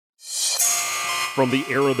From the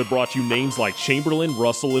era that brought you names like Chamberlain,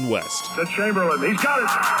 Russell, and West. To Chamberlain, he's got it.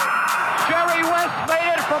 Jerry West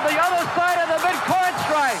made it from the other side of the midcourt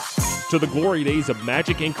stripe. To the glory days of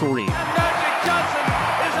Magic and Kareem. And Magic Johnson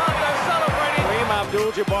is out there celebrating. Kareem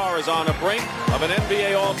Abdul-Jabbar is on the brink of an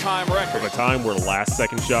NBA all-time record. From a time where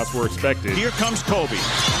last-second shots were expected. Here comes Kobe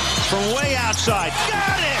from way outside.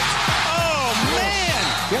 Got it! Oh, man!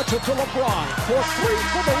 Gets it to LeBron for three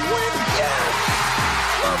for the win. Yes!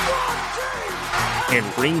 LeBron James! And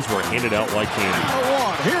rings were handed out like candy.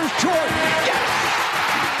 Here's Jordan. Yes!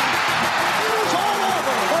 It is all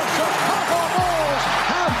over. The Chicago Bulls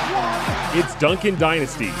have won. It's Duncan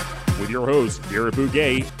Dynasty with your host, Garrett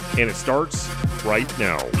Bouguet, and it starts right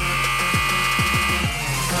now.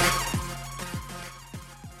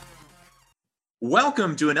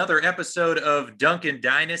 Welcome to another episode of Duncan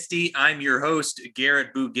Dynasty. I'm your host,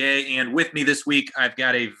 Garrett Bouguet, and with me this week, I've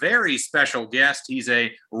got a very special guest. He's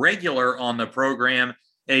a regular on the program,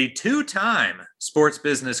 a two-time Sports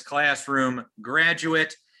Business Classroom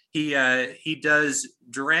graduate. He does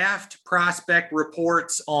draft prospect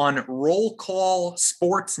reports on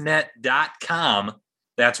rollcallsportsnet.com.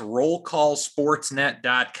 That's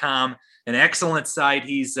rollcallsportsnet.com. An excellent site.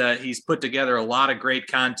 He's put together a lot of great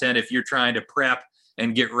content if you're trying to prep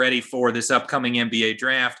and get ready for this upcoming NBA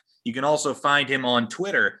draft. You can also find him on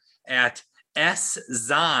Twitter at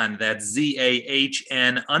 @szahn, that's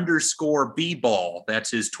ZAHN _B-ball.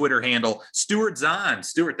 That's his Twitter handle. Stuart Zahn.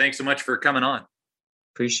 Stuart, thanks so much for coming on.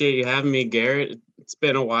 Appreciate you having me, Garrett. It's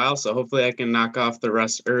been a while, so hopefully I can knock off the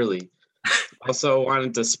rust early. Also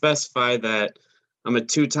wanted to specify that I'm a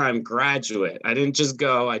two-time graduate. I didn't just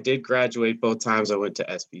go. I did graduate both times I went to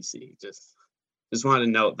SBC. Just want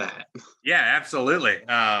to note that. Yeah, absolutely.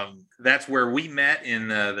 That's where we met in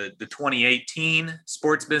the 2018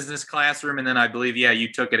 Sports Business Classroom. And then I believe,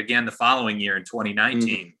 you took it again the following year in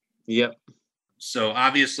 2019. Yep. So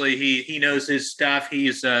obviously he knows his stuff.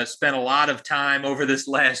 He's spent a lot of time over this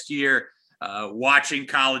last year watching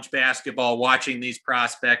college basketball, watching these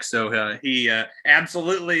prospects. So he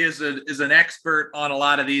absolutely is an expert on a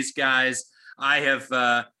lot of these guys. I have,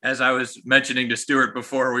 as I was mentioning to Stuart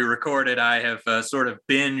before we recorded, I have sort of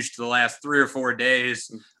binged the last 3 or 4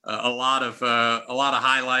 days, a lot of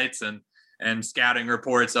highlights and scouting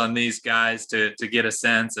reports on these guys to get a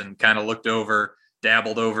sense, and kind of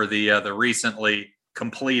dabbled over the recently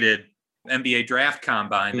completed NBA draft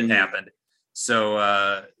combine that happened.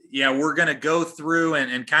 So, we're going to go through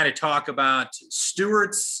and kind of talk about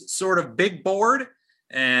Stuart's sort of big board.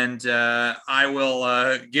 And I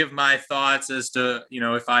will give my thoughts as to,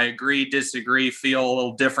 if I agree, disagree, feel a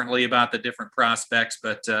little differently about the different prospects.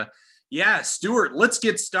 But Stuart, let's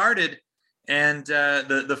get started. And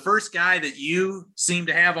the first guy that you seem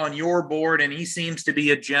to have on your board, and he seems to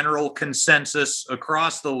be a general consensus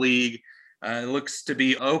across the league, looks to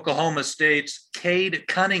be Oklahoma State's Cade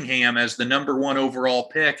Cunningham as the number 1 overall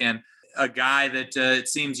pick, and a guy that it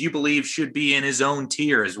seems you believe should be in his own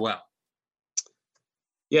tier as well.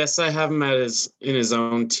 Yes, I have him in his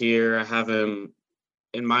own tier. I have him,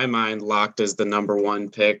 in my mind, locked as the number 1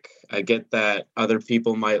 pick. I get that other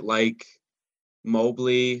people might like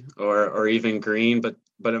Mobley or even Green, but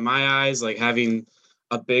in my eyes, like, having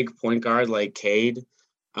a big point guard like Cade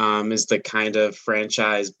is the kind of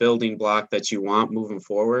franchise building block that you want moving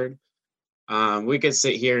forward. We could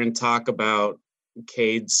sit here and talk about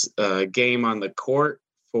Cade's game on the court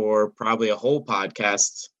for probably a whole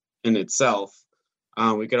podcast in itself.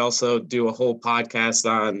 We could also do a whole podcast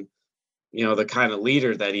on, the kind of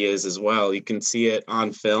leader that he is as well. You can see it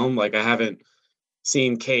on film. Like, I haven't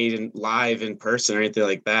seen Cade live in person or anything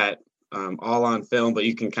like that, all on film, but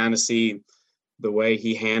you can kind of see the way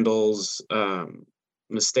he handles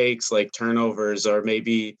mistakes like turnovers, or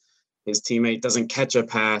maybe his teammate doesn't catch a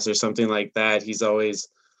pass or something like that. He's always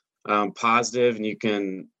positive, and you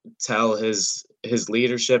can tell his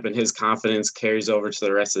leadership and his confidence carries over to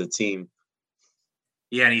the rest of the team.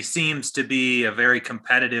 Yeah, and he seems to be a very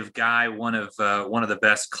competitive guy, one of the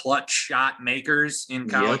best clutch shot makers in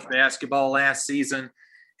college basketball last season.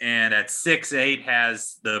 And at 6'8",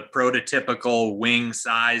 has the prototypical wing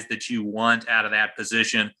size that you want out of that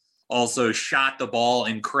position. Also shot the ball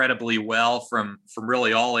incredibly well from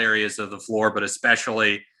really all areas of the floor, but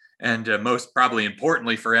especially and most probably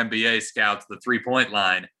importantly for NBA scouts, the three-point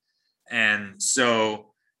line. And so,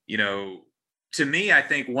 to me, I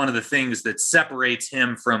think one of the things that separates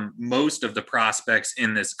him from most of the prospects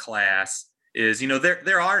in this class is,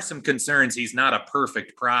 there are some concerns. He's not a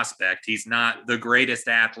perfect prospect. He's not the greatest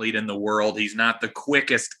athlete in the world. He's not the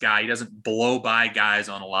quickest guy. He doesn't blow by guys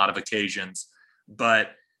on a lot of occasions.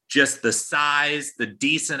 But just the size, the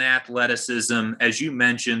decent athleticism, as you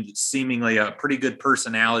mentioned, seemingly a pretty good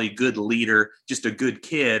personality, good leader, just a good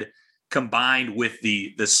kid, combined with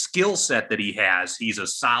the skill set that he has. He's a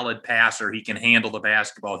solid passer. He can handle the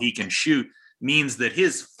basketball. He can shoot, means that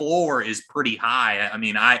his floor is pretty high. I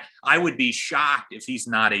mean, I would be shocked if he's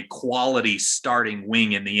not a quality starting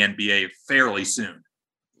wing in the NBA fairly soon.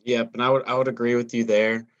 Yep, and I would agree with you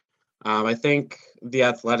there. I think the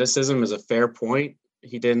athleticism is a fair point.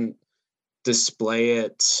 He didn't display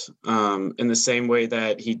it in the same way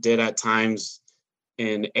that he did at times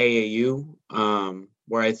in AAU,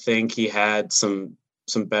 where I think he had some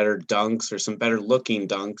better dunks or some better looking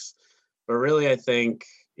dunks. But really, I think,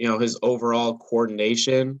 his overall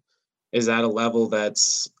coordination is at a level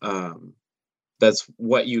that's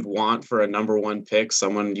what you'd want for a number one pick,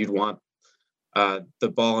 someone you'd want the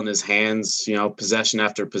ball in his hands, possession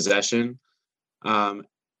after possession. And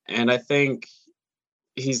I think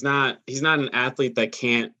he's not an athlete that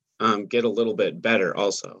can't get a little bit better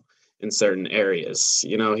also in certain areas.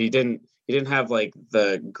 He didn't have like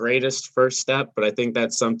the greatest first step, but I think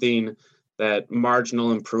that's something that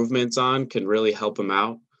marginal improvements on can really help him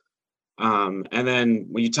out. And then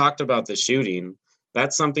when you talked about the shooting,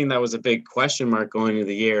 that's something that was a big question mark going into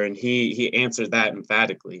the year, and he answered that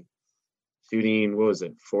emphatically. Shooting,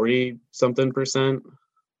 40-something%?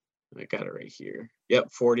 I got it right here.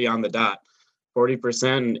 Yep, 40 on the dot.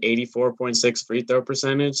 40% and 84.6 free throw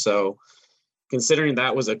percentage. So considering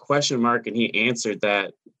that was a question mark and he answered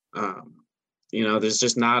that, there's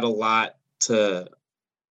just not a lot to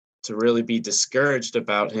really be discouraged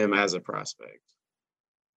about him as a prospect.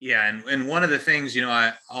 Yeah, and one of the things,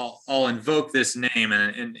 I'll invoke this name,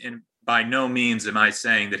 and by no means am I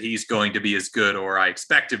saying that he's going to be as good or I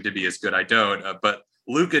expect him to be as good. I don't. But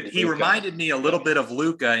Luka, he reminded me a little bit of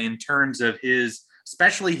Luka in terms of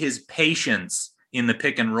especially his patience in the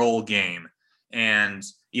pick and roll game. And,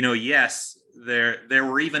 yes, there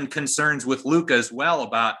were even concerns with Luka as well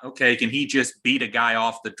about, okay, can he just beat a guy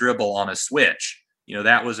off the dribble on a switch?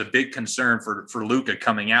 That was a big concern for Luka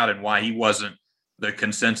coming out and why he wasn't the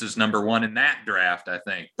consensus number one in that draft, I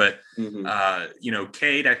think. But,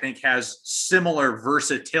 Cade, I think, has similar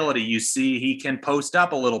versatility. You see, he can post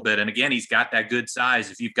up a little bit. And again, he's got that good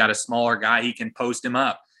size. If you've got a smaller guy, he can post him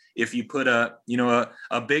up. If you put a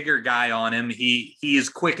bigger guy on him, he is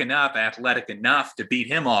quick enough, athletic enough to beat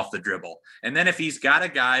him off the dribble. And then if he's got a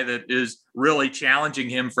guy that is really challenging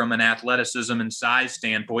him from an athleticism and size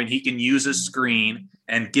standpoint, he can use a screen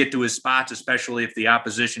and get to his spots, especially if the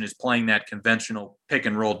opposition is playing that conventional pick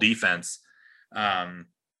and roll defense. I'm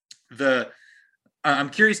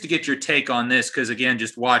curious to get your take on this, because again,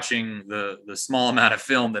 just watching the small amount of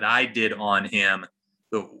film that I did on him,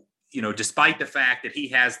 despite the fact that he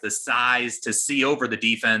has the size to see over the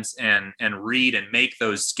defense and read and make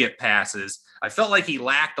those skip passes, I felt like he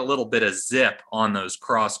lacked a little bit of zip on those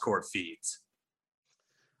cross-court feeds.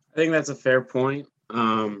 I think that's a fair point.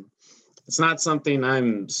 It's not something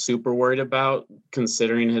I'm super worried about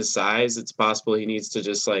considering his size. It's possible he needs to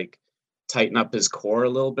just tighten up his core a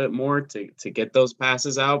little bit more to get those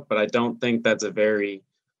passes out, but I don't think that's a very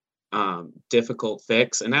difficult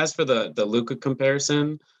fix. And as for the Luka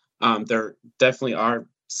comparison, there definitely are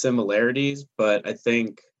similarities, but I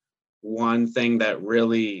think one thing that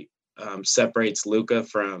really separates Luka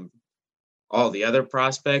from all the other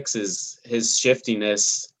prospects is his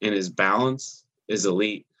shiftiness and his balance is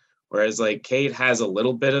elite. Whereas Cade has a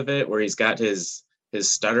little bit of it where he's got his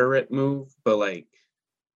stutter rip move, but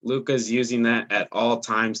Luka's using that at all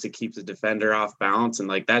times to keep the defender off balance. And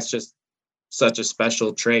that's just such a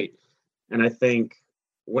special trait. And I think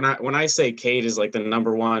when I say Cade is the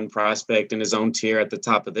number one prospect in his own tier at the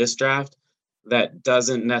top of this draft, that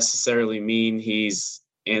doesn't necessarily mean he's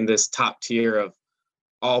in this top tier of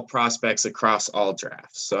all prospects across all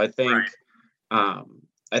drafts. So I think, right.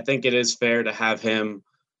 I think it is fair to have him,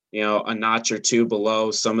 a notch or two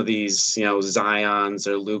below some of these, Zions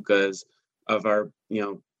or Lukas of our,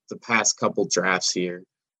 the past couple drafts here.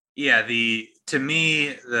 Yeah, to me,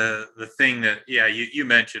 the thing that, you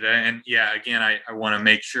mentioned, and again, I want to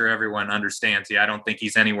make sure everyone understands. I don't think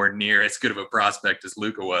he's anywhere near as good of a prospect as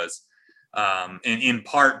Luka was. And in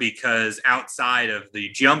part because outside of the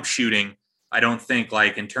jump shooting, I don't think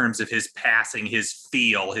in terms of his passing, his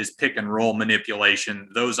feel, his pick and roll manipulation,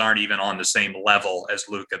 those aren't even on the same level as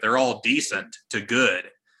Luka. They're all decent to good,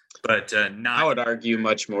 but not. I would argue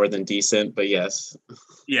much more than decent, but yes.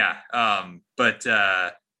 Yeah.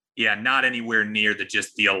 Not anywhere near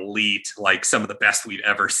the elite, some of the best we've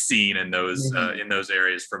ever seen in those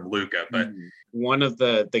areas from Luka. But one of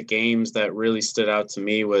the games that really stood out to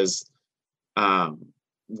me was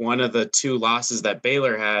one of the 2 losses that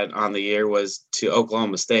Baylor had on the year was to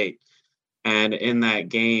Oklahoma State. And in that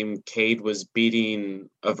game, Cade was beating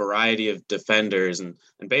a variety of defenders, and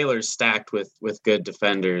Baylor's stacked with good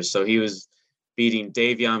defenders. So he was beating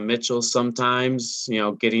Davion Mitchell sometimes,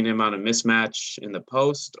 getting him on a mismatch in the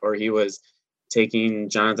post, or he was taking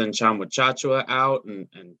Jonathan Tchamwa out. And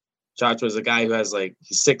Chachua's a guy who has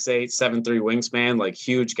he's 6'8", 7'3" wingspan,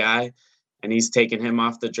 huge guy. And he's taking him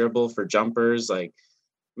off the dribble for jumpers. No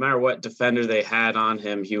matter what defender they had on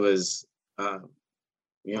him, he was,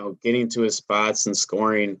 getting to his spots and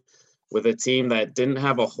scoring with a team that didn't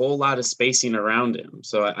have a whole lot of spacing around him.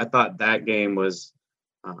 So I thought that game was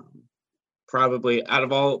probably, out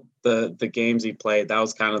of all the games he played, that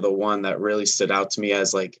was kind of the one that really stood out to me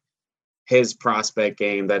as his prospect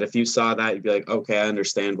game, that if you saw that, you'd be like, okay, I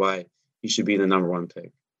understand why he should be the number 1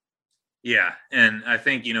 pick. Yeah. And I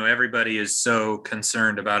think, everybody is so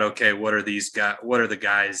concerned about, okay, what are the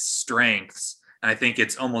guys' strengths? And I think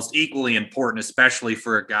it's almost equally important, especially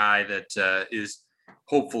for a guy that is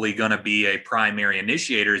hopefully going to be a primary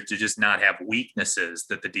initiator, to just not have weaknesses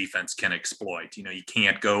that the defense can exploit. You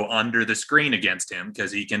can't go under the screen against him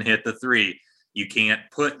because he can hit the 3. You can't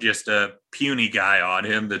put just a puny guy on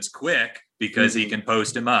him that's quick because he can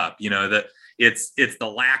post him up. It's the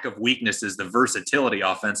lack of weaknesses, the versatility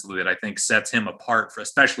offensively that I think sets him apart,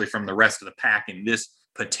 especially from the rest of the pack in this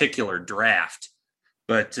particular draft.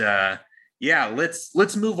 But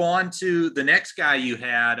let's move on to the next guy you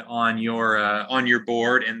had on your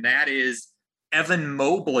board, and that is Evan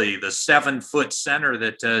Mobley, the 7-foot center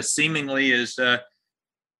that seemingly is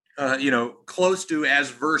close to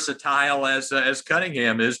as versatile as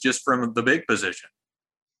Cunningham is, just from the big position.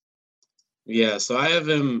 Yeah, so I have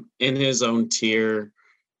him in his own tier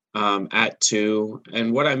at 2.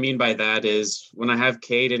 And what I mean by that is when I have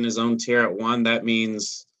Cade in his own tier at 1, that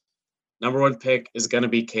means number 1 pick is going to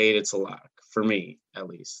be Cade. It's a lock for me, at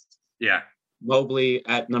least. Yeah. Mobley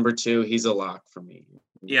at number 2, he's a lock for me.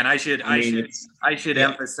 Yeah, and I should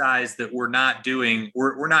emphasize that we're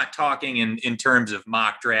not talking in terms of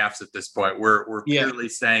mock drafts at this point. We're purely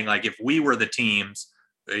saying, if we were the teams,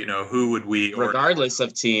 who would we, regardless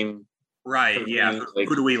of team. Right. Yeah.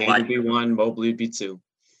 Who do we like? Would be 1, Mobley would be 2.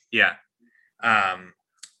 Yeah.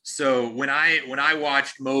 So when I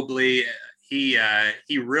watched Mobley, he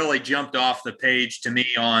really jumped off the page to me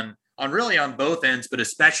on both ends, but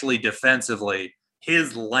especially defensively.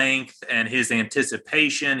 His length and his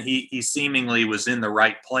anticipation, he seemingly was in the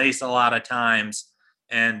right place a lot of times.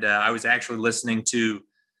 And I was actually listening to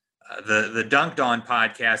the Dunked On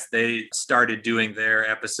podcast. They started doing their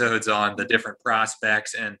episodes on the different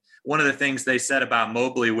prospects. And one of the things they said about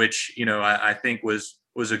Mobley, which, I think was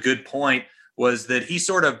a good point, was that he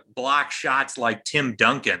sort of blocks shots like Tim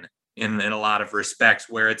Duncan in a lot of respects,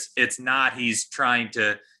 where it's not he's trying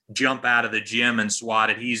to jump out of the gym and swat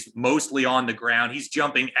it. He's mostly on the ground. He's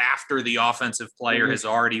jumping after the offensive player has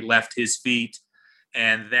already left his feet.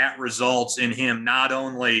 And that results in him not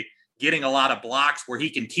only getting a lot of blocks where he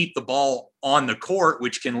can keep the ball on the court,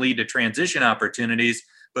 which can lead to transition opportunities,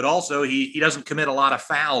 but also he doesn't commit a lot of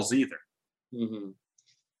fouls either. Mm-hmm.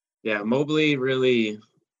 Yeah, Mobley really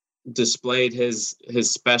displayed his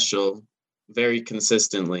special very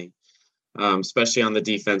consistently, especially on the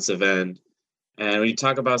defensive end. And when you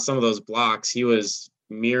talk about some of those blocks, he was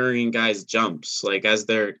mirroring guys' jumps. As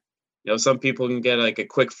they're, some people can get a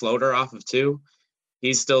quick floater off of 2.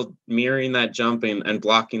 He's still mirroring that jump and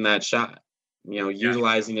blocking that shot,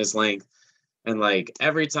 utilizing his length. And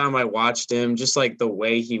every time I watched him, just the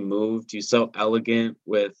way he moved, he's so elegant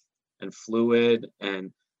and fluid,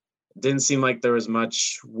 and didn't seem like there was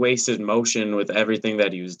much wasted motion with everything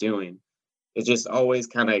that he was doing. It just always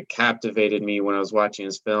kind of captivated me when I was watching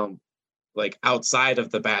his film. Outside of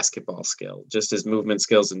the basketball skill, just his movement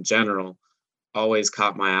skills in general always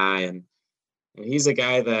caught my eye. And he's a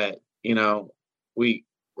guy that,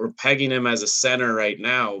 we're pegging him as a center right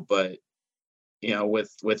now, but,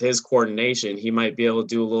 with his coordination, he might be able to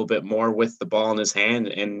do a little bit more with the ball in his hand.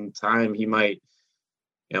 And in time, he might,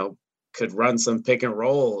 could run some pick and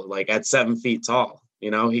roll, at 7 feet tall.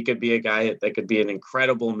 He could be a guy that could be an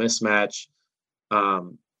incredible mismatch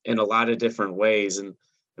in a lot of different ways. And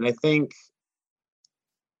I think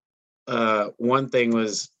one thing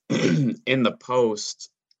was in the post,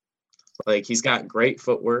 he's got great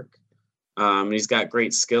footwork. He's got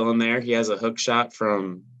great skill in there. He has a hook shot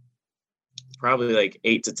from probably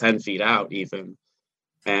 8 to 10 feet out even.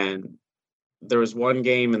 And there was one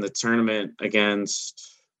game in the tournament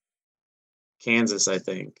against Kansas, I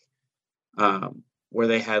think, where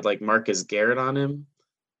they had Marcus Garrett on him.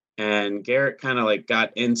 And Garrett kind of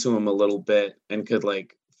got into him a little bit and could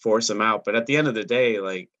force him out. But at the end of the day,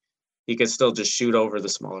 like, he could still just shoot over the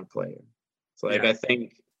smaller player. So, like, I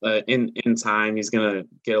think in time, he's going to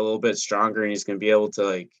get a little bit stronger and he's going to be able to,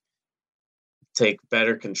 like, take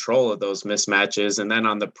better control of those mismatches. And then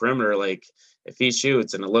on the perimeter, like, if he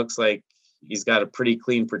shoots and it looks like he's got a pretty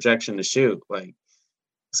clean projection to shoot, like,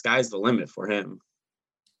 sky's the limit for him.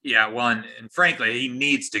 Yeah, and frankly, he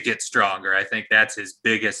needs to get stronger. I think that's his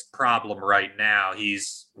biggest problem right now.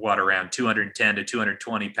 He's around 210 to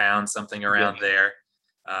 220 pounds, something around there.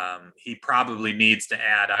 He probably needs to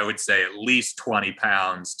add, I would say, at least 20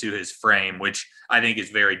 pounds to his frame, which I think is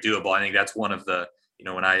very doable. I think that's one of the,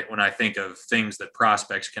 when I think of things that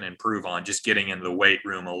prospects can improve on, just getting into the weight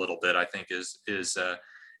room a little bit, I think is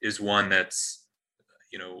one that's,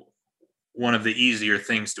 one of the easier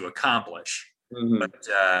things to accomplish. Mm-hmm. But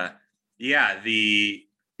the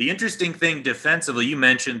interesting thing defensively, you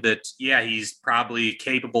mentioned that, he's probably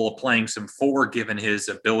capable of playing some 4 given his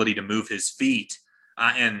ability to move his feet.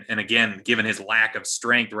 And again, given his lack of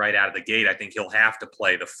strength right out of the gate, I think he'll have to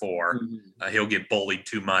play the 4. Mm-hmm. He'll get bullied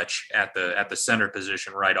too much at the center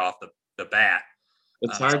position right off the bat.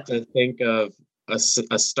 It's hard to think of a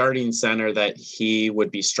starting center that he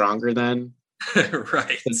would be stronger than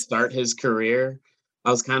right to start his career. I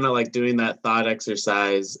was kind of like doing that thought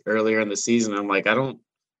exercise earlier in the season. I'm like, I don't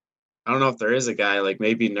know if there is a guy, like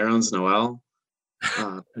maybe Nerlens Noel,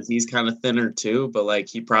 because he's kind of thinner too, but like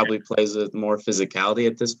he probably plays with more physicality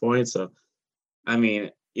at this point. So, I mean,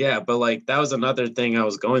 but like that was another thing I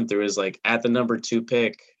was going through is like at the number 2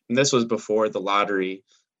 pick, and this was before the lottery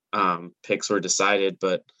picks were decided,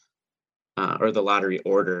 but or the lottery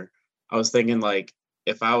order. I was thinking like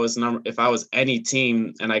if I was any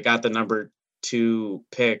team and I got the number 2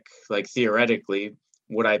 pick, like theoretically,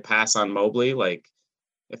 would I pass on Mobley? Like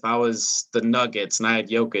if I was the Nuggets and I had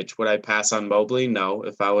Jokic, would I pass on Mobley? No.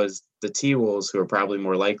 If I was the T-Wolves, who are probably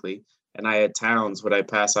more likely, and I had Towns, would I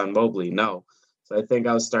pass on Mobley? No. So I think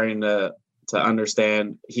I was starting to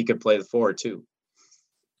understand he could play the 4 too.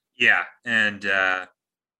 Yeah, and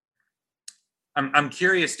I'm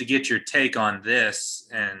curious to get your take on this.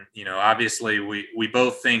 And obviously we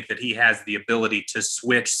both think that he has the ability to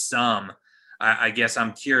switch some. I guess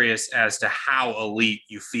I'm curious as to how elite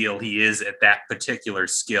you feel he is at that particular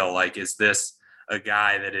skill. Like, is this a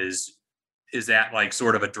guy that is that like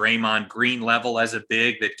sort of a Draymond Green level as a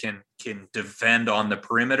big that can defend on the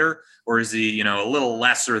perimeter, or is he, a little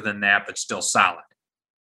lesser than that, but still solid?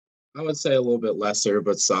 I would say a little bit lesser,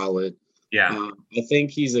 but solid. Yeah. I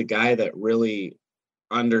think he's a guy that really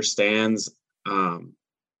understands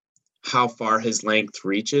how far his length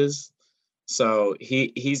reaches. So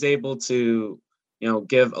he's able to,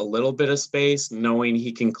 give a little bit of space, knowing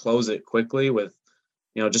he can close it quickly with,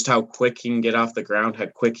 just how quick he can get off the ground, how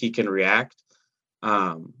quick he can react.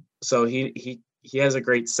 So he has a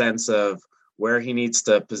great sense of where he needs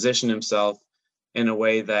to position himself in a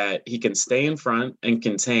way that he can stay in front and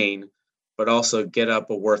contain, but also get up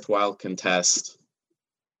a worthwhile contest.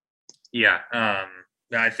 Yeah.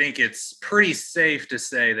 I think it's pretty safe to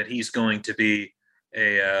say that he's going to be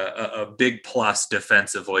a big plus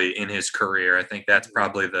defensively in his career. I think that's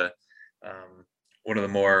probably the one of the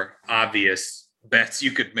more obvious bets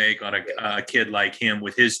you could make on a kid like him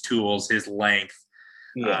with his tools, his length.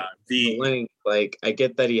 Yeah, the length. Like, I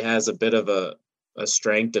get that he has a bit of a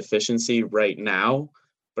strength deficiency right now,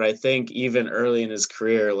 but I think even early in his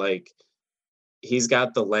career, like, he's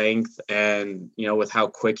got the length, and with how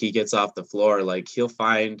quick he gets off the floor, like, he'll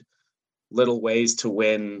find little ways to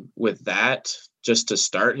win with that just to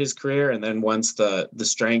start his career. And then once the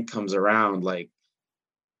strength comes around, like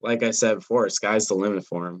I said before, sky's the limit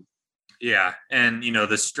for him. Yeah. And,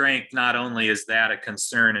 the strength, not only is that a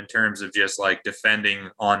concern in terms of just like defending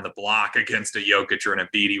on the block against a Jokic or an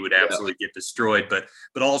Embiid, he would absolutely get destroyed, but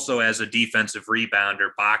also as a defensive rebounder,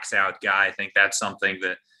 box out guy, I think that's something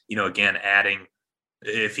that, again, adding,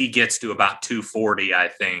 if he gets to about 240, I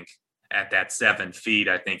think at that 7 feet,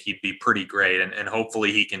 I think he'd be pretty great. And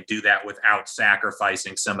hopefully he can do that without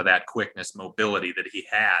sacrificing some of that quickness, mobility that he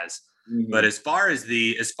has. Mm-hmm. But as far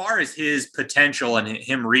as his potential and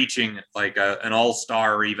him reaching like an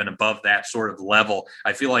all-star or even above that sort of level,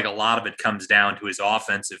 I feel like a lot of it comes down to his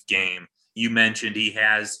offensive game. You mentioned he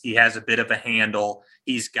has a bit of a handle.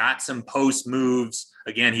 He's got some post moves.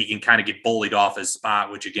 Again, he can kind of get bullied off his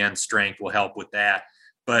spot, which again, strength will help with that.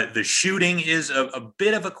 But the shooting is a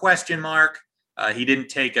bit of a question mark. He didn't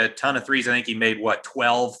take a ton of threes. I think he made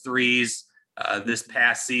 12 threes this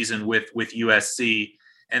past season with USC.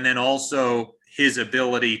 And then also his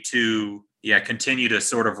ability to continue to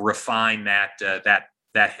sort of refine that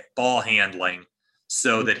ball handling.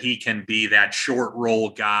 so that he can be that short roll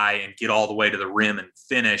guy and get all the way to the rim and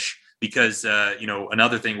finish. Because,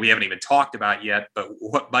 another thing we haven't even talked about yet, but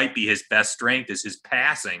what might be his best strength is his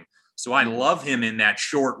passing. So I love him in that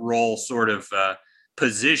short roll sort of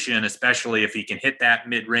position, especially if he can hit that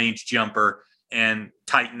mid-range jumper and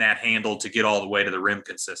tighten that handle to get all the way to the rim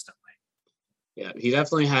consistently. Yeah, he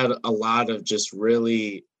definitely had a lot of just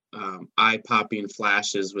really eye-popping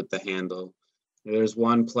flashes with the handle. There's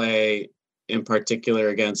one play in particular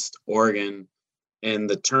against Oregon in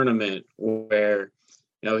the tournament where,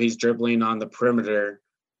 he's dribbling on the perimeter,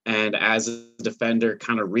 and as a defender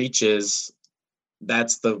kind of reaches,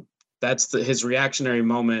 his reactionary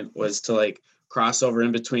moment was to like cross over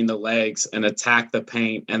in between the legs and attack the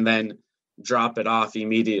paint and then drop it off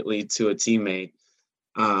immediately to a teammate.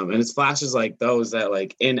 And it's flashes like those that,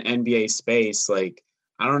 like, in NBA space, like,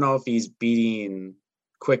 I don't know if he's beating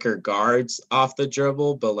quicker guards off the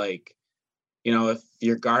dribble, but like, if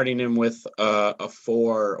you're guarding him with a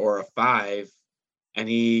 4 or a 5 and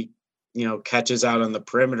he, catches out on the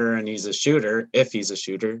perimeter and he's a shooter, if he's a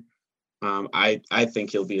shooter, I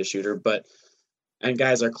think he'll be a shooter, and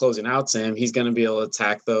guys are closing out to him, he's going to be able to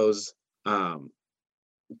attack those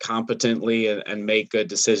competently and make good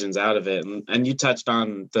decisions out of it. And you touched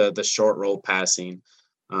on the short roll passing,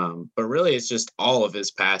 but really it's just all of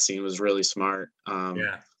his passing was really smart.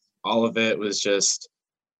 All of it was just,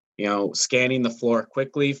 scanning the floor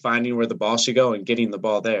quickly, finding where the ball should go and getting the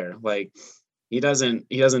ball there. Like, he doesn't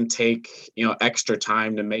take, extra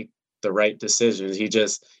time to make the right decisions.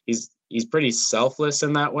 He's pretty selfless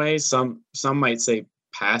in that way. Some might say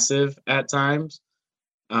passive at times.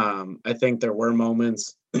 I think there were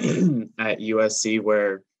moments at USC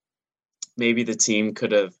where maybe the team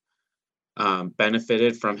could have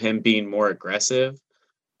benefited from him being more aggressive.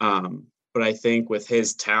 But I think with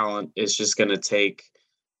his talent, it's just going to take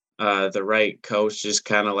the right coach just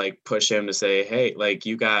kind of like push him to say, hey, like,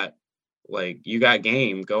 you got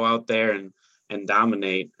game, go out there and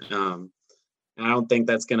dominate. And I don't think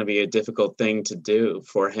that's going to be a difficult thing to do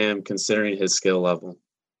for him considering his skill level.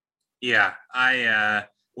 Yeah.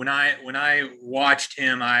 When I watched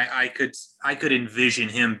him, I could envision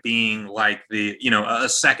him being like a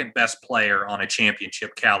second best player on a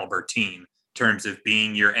championship caliber team in terms of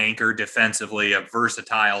being your anchor defensively, a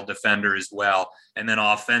versatile defender as well. And then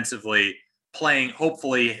offensively playing,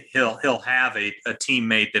 hopefully he'll have a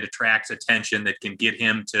teammate that attracts attention that can get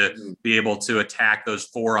him to be able to attack those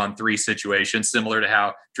 4-on-3 situations, similar to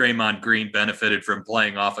how Draymond Green benefited from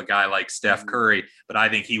playing off a guy like Steph Curry. But I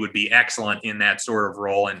think he would be excellent in that sort of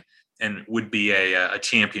role and would be a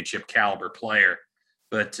championship caliber player.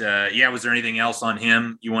 But was there anything else on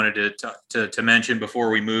him you wanted to mention before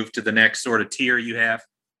we move to the next sort of tier you have?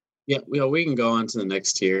 Yeah, we can go on to the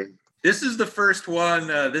next tier. This is the first one.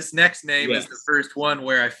 This next name is the first one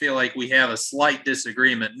where I feel like we have a slight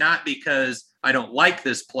disagreement, not because I don't like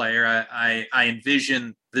this player. I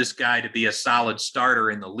envision this guy to be a solid starter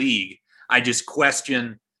in the league. I just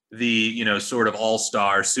question the, sort of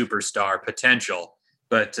all-star, superstar potential.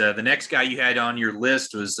 But the next guy you had on your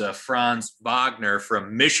list was Franz Wagner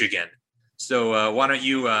from Michigan. So why don't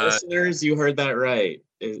you... Listeners, you heard that right.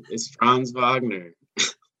 It's Franz Wagner.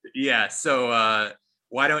 Yeah, so...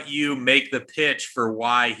 why don't you make the pitch for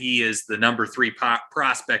why he is the number 3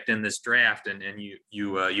 prospect in this draft, and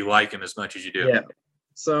you like him as much as you do? Yeah.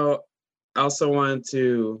 So I also wanted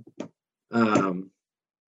to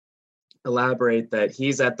elaborate that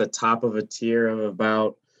he's at the top of a tier of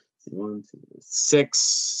about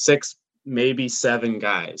 6, maybe 7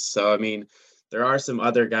 guys. So I mean, there are some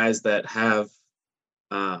other guys that have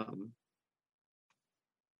a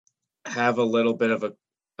little bit of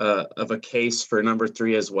a case for number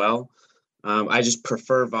 3 as well. I just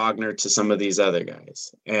prefer Wagner to some of these other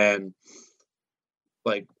guys. And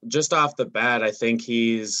like, just off the bat, I think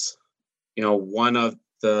he's, one of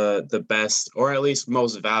the best, or at least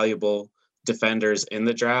most valuable defenders in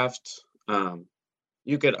the draft.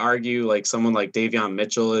 You could argue like someone like Davion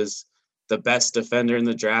Mitchell is the best defender in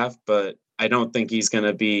the draft, but I don't think he's going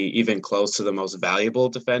to be even close to the most valuable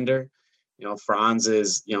defender. Franz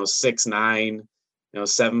is, 6'9",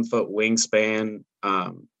 7-foot wingspan.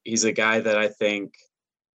 He's a guy that I think,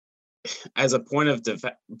 as a point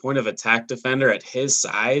of attack defender at his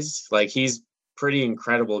size, like, he's pretty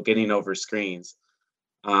incredible getting over screens.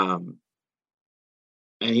 And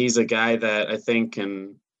he's a guy that I think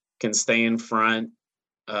can stay in front.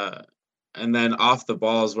 And then off the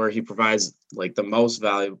ball is where he provides like the most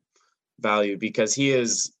value because he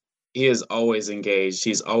is always engaged.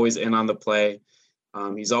 He's always in on the play.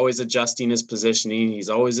 He's always adjusting his positioning. He's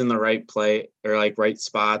always in the right play or like right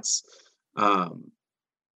spots.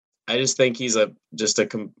 I just think he's just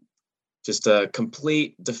a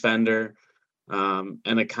complete defender, and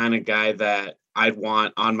a kind of guy that I'd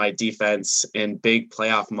want on my defense in big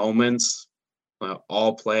playoff moments,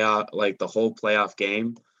 all playoff, like the whole playoff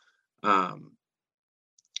game. And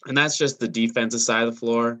that's just the defensive side of the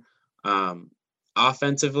floor.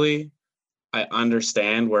 Offensively, I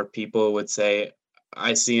understand where people would say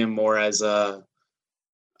I see him more as like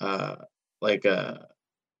a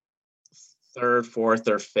third, fourth,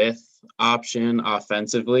 or fifth option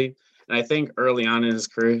offensively. And I think early on in his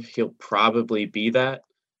career, he'll probably be that.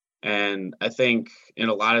 And I think in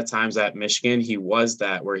a lot of times at Michigan, he was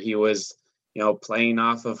that, where he was, playing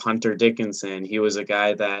off of Hunter Dickinson. He was a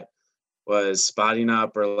guy that was spotting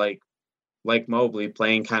up, or like Mobley,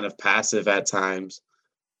 playing kind of passive at times.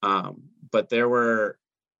 But there were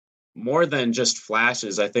more than just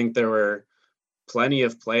flashes. I think there were plenty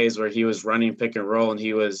of plays where he was running pick and roll, and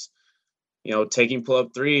he was, taking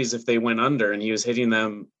pull-up threes if they went under, and he was hitting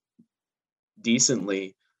them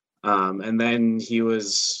decently. And then he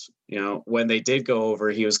was, when they did go over,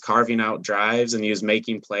 he was carving out drives, and he was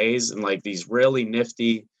making plays and like these really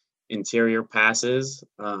nifty interior passes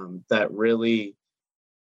that really,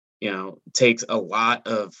 takes a lot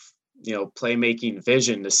of, playmaking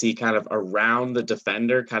vision to see kind of around the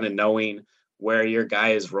defender, kind of knowing where your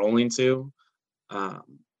guy is rolling to.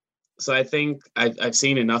 So I think I've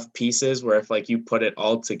seen enough pieces where if you put it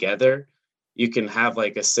all together, you can have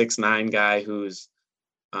like a 6'9" guy who's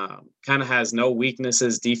kind of has no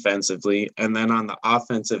weaknesses defensively. And then on the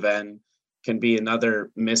offensive end can be another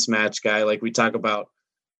mismatch guy. Like we talk about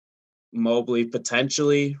Mobley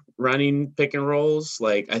potentially running pick and rolls.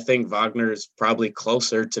 I think Wagner is probably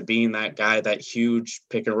closer to being that guy, that huge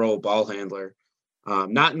pick and roll ball handler.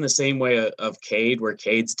 Not in the same way of Cade, where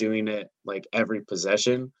Cade's doing it like every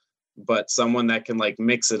possession, but someone that can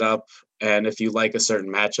mix it up. And if you like a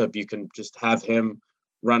certain matchup, you can just have him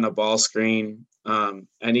run a ball screen, and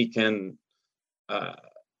he can,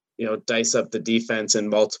 dice up the defense in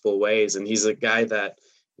multiple ways. And he's a guy that,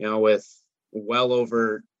 with well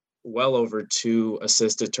over 2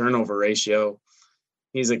 assist to turnover ratio,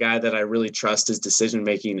 he's a guy that I really trust his decision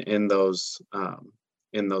making in those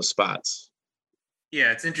spots.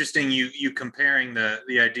 Yeah, it's interesting you comparing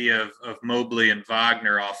the idea of Mobley and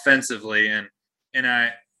Wagner offensively, and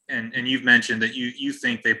you've mentioned that you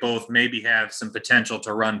think they both maybe have some potential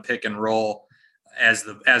to run pick and roll as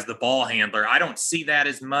the ball handler. I don't see that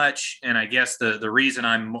as much, and I guess the reason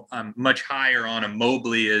I'm much higher on a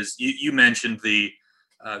Mobley is you mentioned the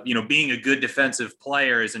being a good defensive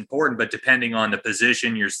player is important, but depending on the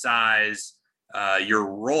position, your size, your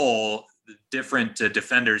role, different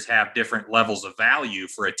defenders have different levels of value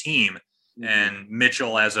for a team. Mm-hmm. And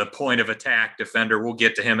Mitchell, as a point of attack defender, we'll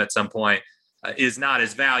get to him at some point, is not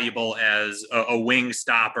as valuable as a wing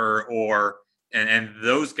stopper, and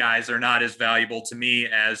those guys are not as valuable to me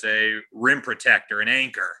as a rim protector, an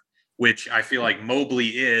anchor, which I feel like Mobley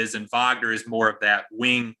is, and Wagner is more of that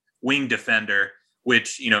wing defender,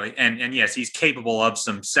 which, and yes, he's capable of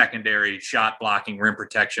some secondary shot blocking, rim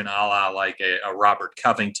protection, a la like a Robert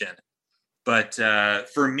Covington. But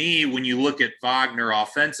for me, when you look at Wagner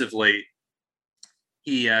offensively,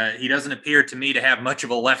 he doesn't appear to me to have much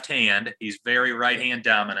of a left hand. He's very right hand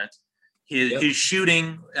dominant. His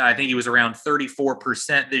shooting, I think he was around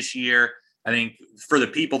 34% this year. I think for the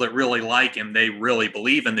people that really like him, they really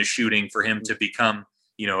believe in the shooting for him to become,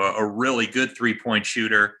 a really good 3-point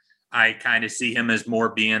shooter. I kind of see him as more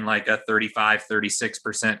being like a 35,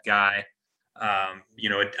 36% guy,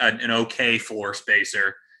 an okay floor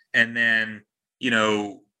spacer. And then,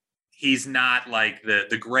 he's not like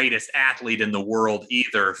the greatest athlete in the world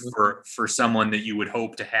either for someone that you would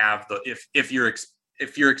hope to have.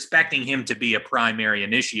 If you're expecting him to be a primary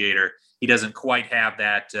initiator, he doesn't quite have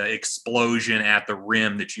that explosion at the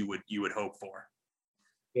rim that you would hope for.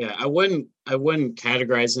 Yeah, I wouldn't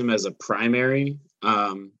categorize him as a primary.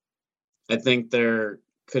 I think there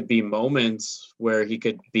could be moments where he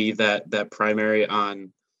could be that primary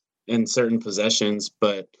in certain possessions,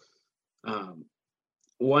 but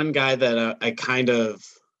one guy that I kind of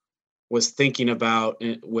was thinking about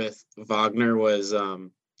with Wagner was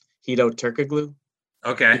Hedo Turkoglu.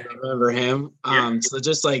 Okay, you remember him? Yeah. So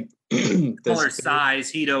just like similar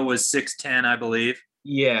size, Hedo was 6'10", I believe.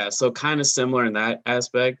 Yeah, so kind of similar in that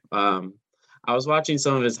aspect. I was watching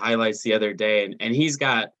some of his highlights the other day, and he's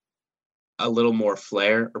got a little more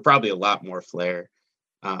flair, or probably a lot more flair.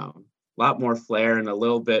 And a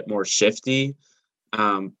little bit more shifty.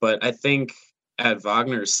 But I think at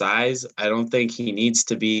Wagner's size, I don't think he needs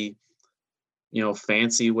to be,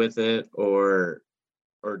 fancy with it or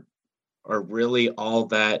really all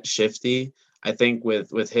that shifty. I think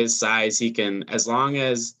with his size, he can, as long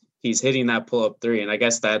as he's hitting that pull-up three, and I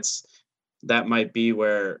guess that might be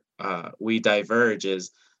where we diverge,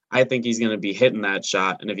 is I think he's going to be hitting that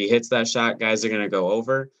shot. And if he hits that shot, guys are going to go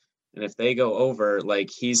over. And if they go over, like,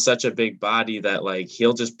 he's such a big body that, like,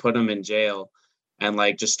 he'll just put him in jail and,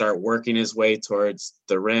 like, just start working his way towards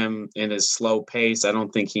the rim in his slow pace. I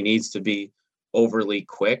don't think he needs to be overly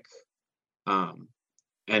quick.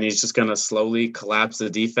 And he's just going to slowly collapse the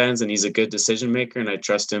defense, and he's a good decision maker, and I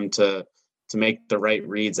trust him to make the right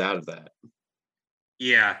reads out of that.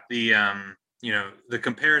 Yeah, the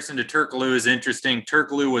comparison to Turkoglu is interesting.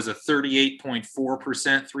 Turkoglu was a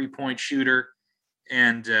 38.4% three-point shooter,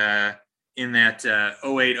 and in that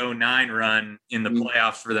 08-09 run in the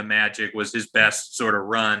playoffs for the Magic was his best sort of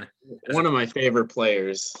run. One of my favorite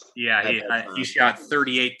players. Yeah, he shot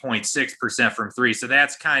 38.6% from three, so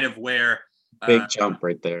that's kind of where big jump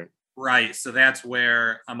right there. Right, so that's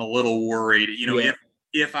where I'm a little worried.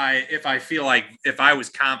 If I feel like if I was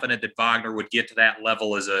confident that Wagner would get to that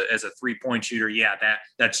level as a 3-point shooter,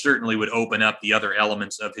 that certainly would open up the other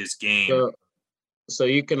elements of his game. So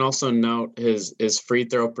you can also note his free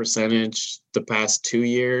throw percentage the past 2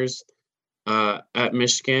 years at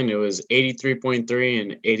Michigan. It was 83.3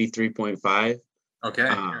 and 83.5. Okay.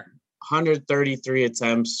 133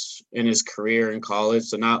 attempts in his career in college,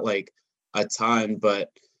 so not like a ton, but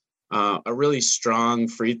a really strong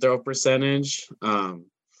free throw percentage. I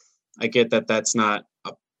get that that's not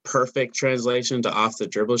a perfect translation to off the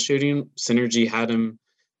dribble shooting. Synergy had him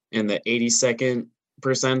in the 82nd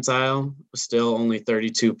percentile, still only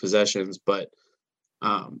 32 possessions, but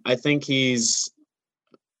I think he's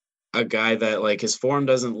a guy that, like, his form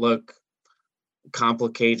doesn't look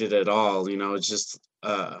complicated at all. It's just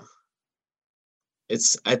I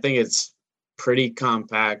think it's pretty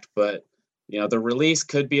compact, but the release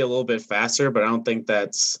could be a little bit faster, but I don't think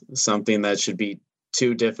that's something that should be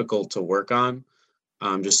too difficult to work on.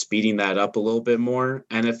 Just speeding that up a little bit more.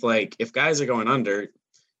 And if guys are going under,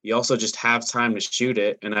 you also just have time to shoot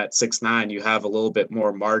it. And at 6'9", you have a little bit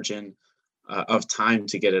more margin of time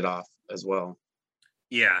to get it off as well.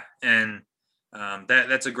 Yeah. And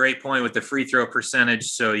that's a great point with the free throw percentage.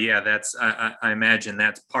 So that's, I imagine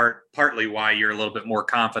that's partly why you're a little bit more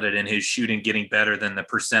confident in his shooting getting better than the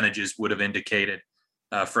percentages would have indicated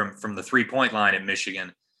from the 3-point line at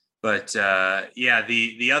Michigan. But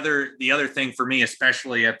the other thing for me,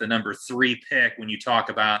 especially at the number 3 pick, when you talk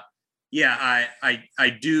about,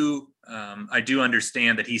 I do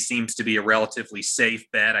understand that he seems to be a relatively safe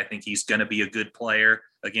bet. I think he's going to be a good player.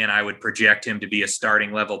 Again, I would project him to be a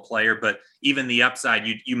starting level player, but even the upside,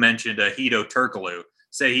 you mentioned a Hedo Turkoglu.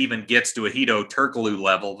 Say he even gets to a Hedo Turkoglu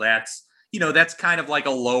level, that's kind of like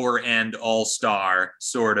a lower end all-star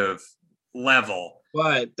sort of level.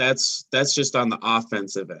 But that's just on the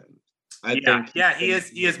offensive end. I think he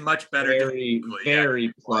is much better.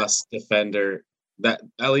 Very plus defender. That,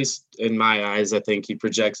 at least in my eyes, I think he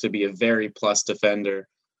projects to be a very plus defender.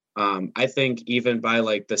 I think even by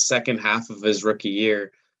like the second half of his rookie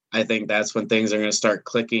year, I think that's when things are going to start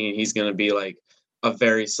clicking, and he's going to be like a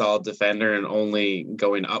very solid defender and only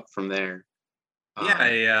going up from there.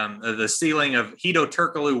 The ceiling of Hedo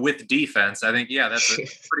Turkoglu with defense, I think,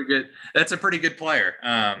 that's a pretty good player.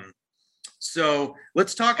 So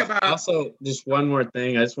let's talk about also just one more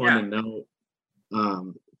thing. I just want to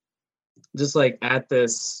note, just like at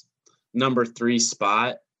this number 3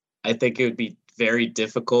 spot, I think it would be very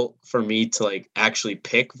difficult for me to like actually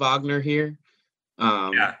pick Wagner here.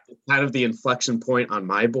 Kind of the inflection point on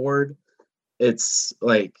my board. It's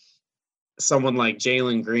like someone like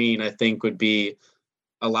Jalen Green, I think, would be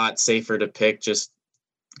a lot safer to pick, just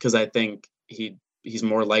because I think he's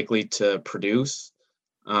more likely to produce.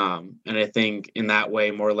 And I think in that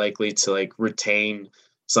way, more likely to like retain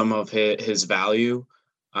some of his value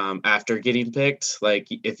after getting picked. Like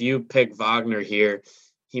if you pick Wagner here,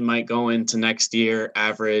 he might go into next year,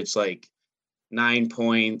 average like 9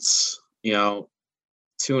 points,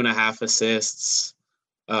 2.5 assists,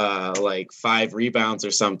 like 5 rebounds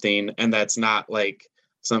or something. And that's not like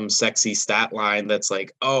some sexy stat line that's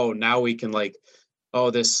like, oh, now we can like,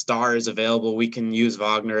 oh, this star is available, we can use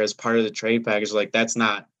Wagner as part of the trade package. Like that's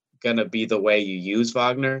not going to be the way you use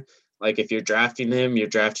Wagner. Like if you're drafting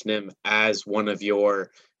him as one of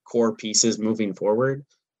your core pieces moving forward.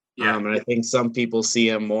 And I think some people see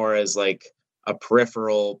him more as like a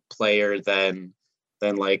peripheral player than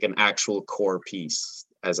like an actual core piece,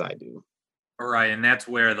 as I do. All right. And that's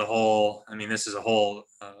where this is a whole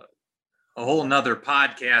nother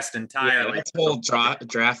podcast entirely. That's whole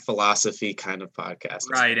draft philosophy kind of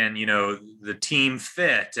podcast. Right. And, the team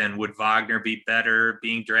fit, and would Wagner be better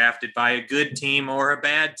being drafted by a good team or a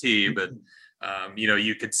bad team? But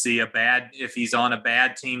You could see if he's on a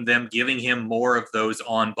bad team, them giving him more of those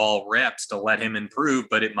on-ball reps to let him improve,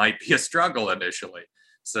 but it might be a struggle initially.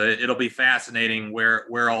 So it'll be fascinating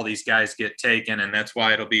where all these guys get taken, and that's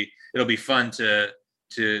why it'll be fun to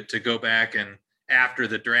go back and after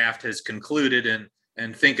the draft has concluded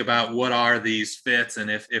and think about what are these fits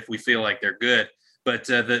and if we feel like they're good. But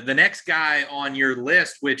the next guy on your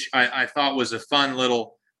list, which I thought was a fun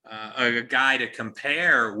little a guy to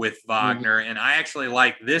compare with Wagner, and I actually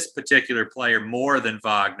like this particular player more than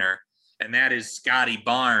Wagner, and that is Scotty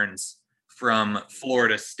Barnes from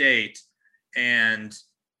Florida State. And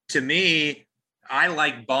to me, I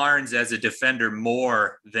like Barnes as a defender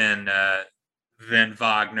more than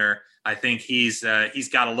Wagner. I think he's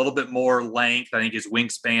got a little bit more length. I think his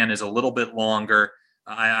wingspan is a little bit longer.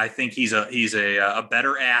 I think he's a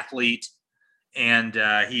better athlete, and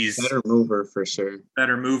he's better mover for sure.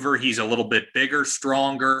 Better mover. He's a little bit bigger,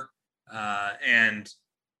 stronger, and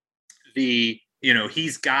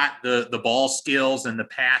he's got the ball skills and the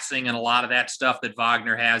passing and a lot of that stuff that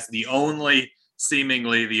Wagner has.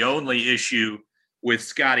 Seemingly the only issue with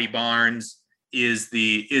Scotty Barnes is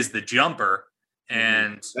the jumper.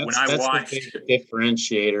 And when I watched the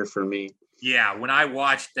differentiator for me. Yeah, when I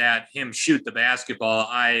watched him shoot the basketball,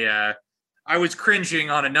 I was cringing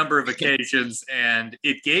on a number of occasions, and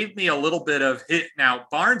it gave me a little bit of hit. Now,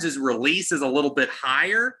 Barnes's release is a little bit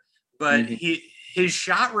higher, but his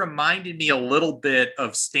shot reminded me a little bit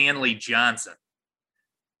of Stanley Johnson,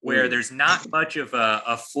 where there's not much of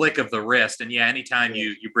a flick of the wrist. And anytime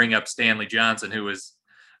you bring up Stanley Johnson, who is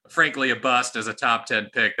frankly a bust as a top 10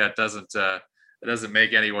 pick, that doesn't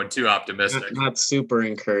make anyone too optimistic. Not super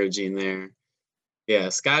encouraging there. Yeah,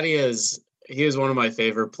 Scotty he is one of my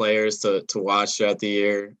favorite players to watch throughout the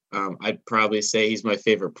year. I'd probably say he's my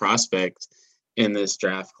favorite prospect in this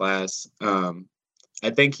draft class. I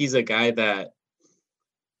think he's a guy that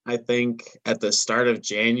I think at the start of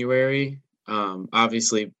January,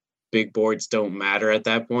 obviously big boards don't matter at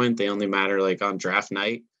that point. They only matter like on draft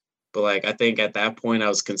night. But I think at that point I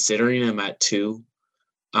was considering him at 2.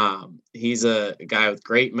 He's a guy with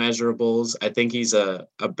great measurables. I think he's a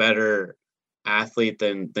better athlete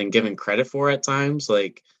than given credit for at times.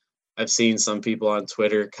 I've seen some people on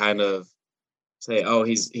Twitter kind of say, oh,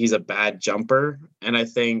 he's a bad jumper. And I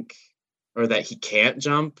think, or that he can't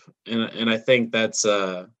jump. And I think that's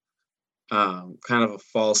kind of a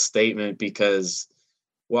false statement, because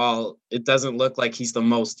while it doesn't look like he's the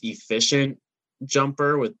most efficient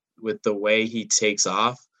jumper with the way he takes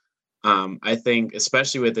off, I think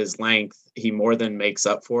especially with his length, he more than makes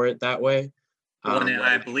up for it that way.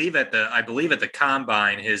 I believe at the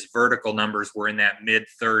combine, his vertical numbers were in that mid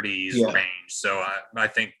 30s range. So I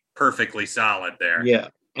think perfectly solid there. Yeah.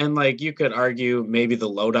 And you could argue maybe the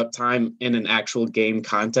load up time in an actual game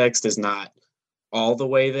context is not all the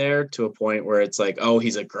way there to a point where it's oh,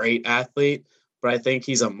 he's a great athlete, but I think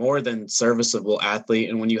he's a more than serviceable athlete.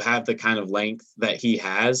 And when you have the kind of length that he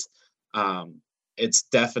has, it's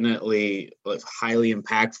definitely highly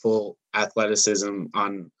impactful athleticism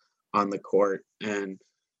on the court. And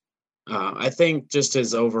I think just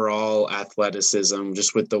his overall athleticism,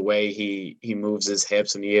 just with the way he moves his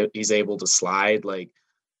hips and he's able to slide,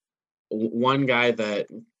 one guy that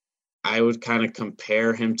I would kind of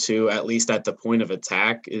compare him to, at least at the point of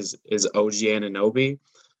attack, is OG Anunoby.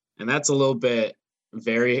 And that's a little bit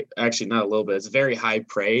it's very high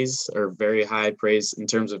praise, or very high praise in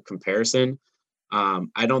terms of comparison.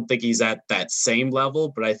 I don't think he's at that same level,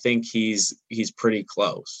 but I think he's pretty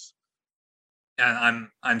close. And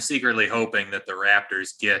I'm secretly hoping that the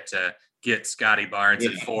Raptors get Scotty Barnes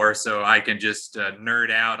at 4, so I can just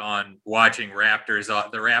nerd out on watching the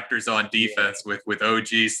Raptors on defense with OG,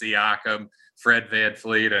 Siakam, Fred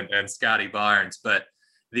VanVleet, and Scotty Barnes. But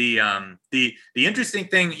the interesting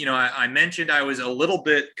thing, I mentioned I was a little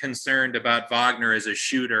bit concerned about Wagner as a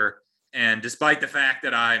shooter. And despite the fact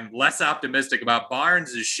that I'm less optimistic about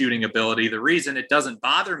Barnes' shooting ability, the reason it doesn't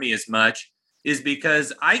bother me as much is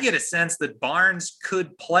because I get a sense that Barnes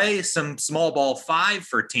could play some small ball 5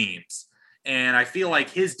 for teams. And I feel like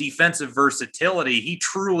his defensive versatility, he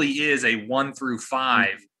truly is a 1 through 5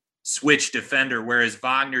 switch defender, whereas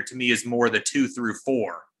Wagner to me is more the 2 through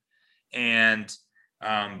 4. And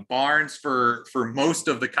Barnes for most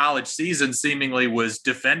of the college season seemingly was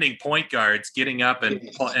defending point guards, getting up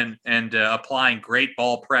and applying great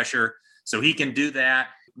ball pressure. So he can do that.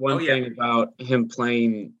 One thing about him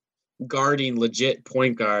guarding legit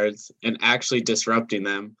point guards and actually disrupting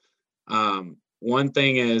them. One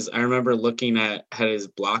thing is, I remember looking at his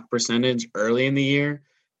block percentage early in the year,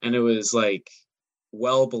 and it was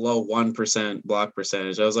well below 1% block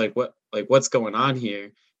percentage. I was what's going on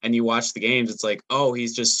here? and you watch the games, it's like, oh,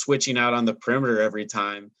 he's just switching out on the perimeter every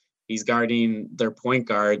time. He's guarding their point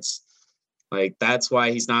guards. Like, that's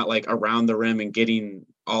why he's not like around the rim and getting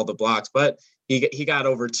all the blocks, but he got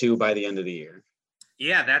over 2 by the end of the year.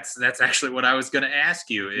 Yeah, that's actually what I was going to ask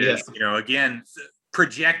you is, again,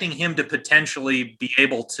 projecting him to potentially be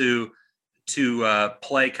able to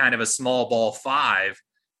play kind of a small ball 5.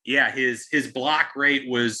 Yeah, his block rate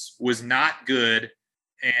was not good.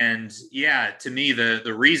 And yeah, to me,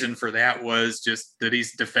 the reason for that was just that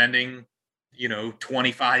he's defending,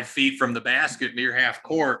 25 feet from the basket near half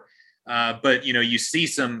court. But you see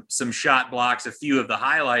some shot blocks, a few of the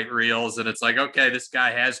highlight reels, and it's like, okay, this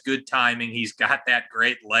guy has good timing. He's got that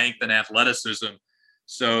great length and athleticism.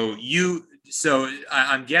 So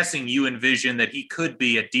I'm guessing you envision that he could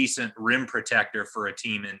be a decent rim protector for a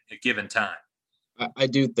team in a given time. I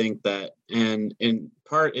do think that, and in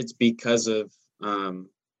part it's because of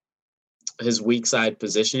his weak side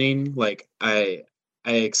positioning. Like I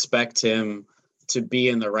expect him to be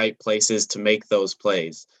in the right places to make those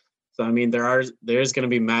plays. So I mean, there's going to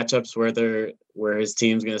be matchups where his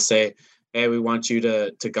team's going to say, "Hey, we want you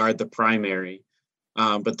to guard the primary,"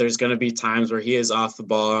 but there's going to be times where he is off the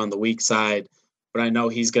ball on the weak side. But I know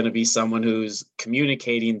he's going to be someone who's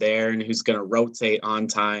communicating there and who's going to rotate on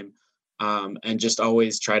time, and just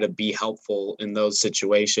always try to be helpful in those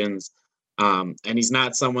situations. And he's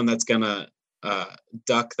not someone that's going to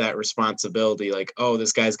duck that responsibility. Like, oh,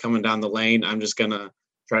 this guy's coming down the lane, I'm just going to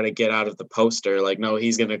try to get out of the poster. Like, no,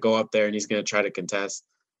 he's going to go up there and he's going to try to contest.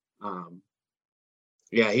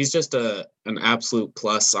 He's just an absolute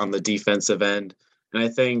plus on the defensive end. And I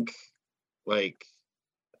think, like,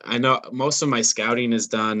 I know most of my scouting is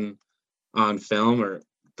done on film, or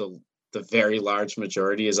the very large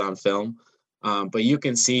majority is on film. But you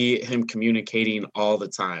can see him communicating all the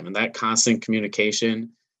time. And that constant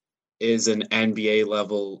communication is an NBA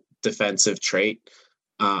level defensive trait.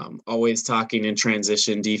 Always talking in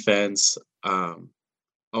transition defense,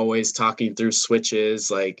 always talking through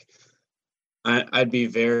switches. Like, I'd be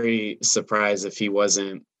very surprised if he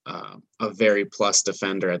wasn't a very plus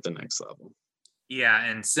defender at the next level. Yeah,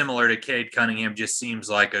 and similar to Cade Cunningham, just seems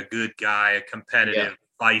like a good guy, a competitive,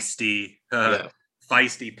 feisty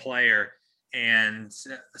player. And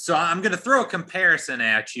so I'm going to throw a comparison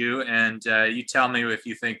at you, and you tell me if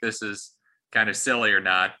you think this is kind of silly or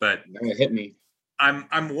not. But hit me.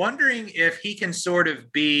 I'm wondering if he can sort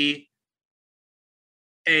of be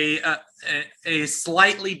a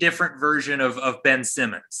slightly different version of Ben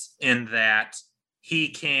Simmons, in that he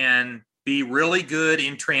can be really good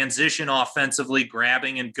in transition offensively,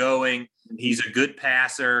 grabbing and going. He's a good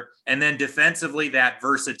passer. And then defensively, that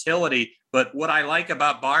versatility. But what I like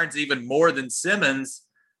about Barnes even more than Simmons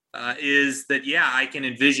is that, I can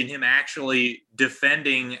envision him actually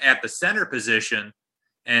defending at the center position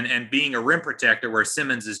and being a rim protector, where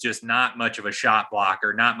Simmons is just not much of a shot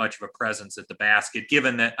blocker, not much of a presence at the basket,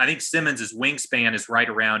 given that I think Simmons' wingspan is right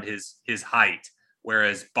around his height,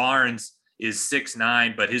 whereas Barnes is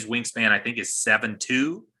 6'9", but his wingspan, I think, is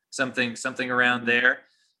 7'2", something around there.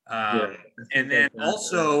 And then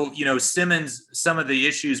also, Simmons, some of the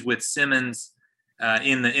issues with Simmons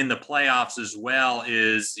in the playoffs as well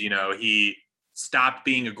is, he stopped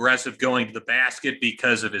being aggressive going to the basket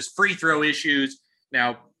because of his free throw issues.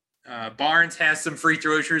 Now, Barnes has some free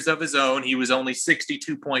throw issues of his own. He was only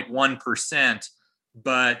 62.1%.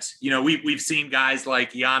 But, we've seen guys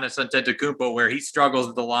like Giannis Antetokounmpo where he struggles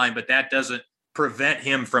at the line, but that doesn't prevent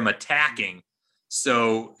him from attacking.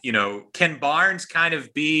 So, can Barnes kind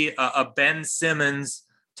of be a Ben Simmons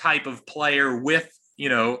type of player with,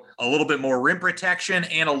 a little bit more rim protection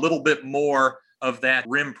and a little bit more of that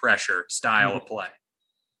rim pressure style of play?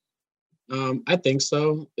 I think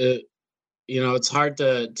so. It's hard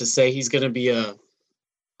to say he's going to be a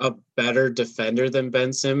better defender than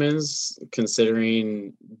Ben Simmons,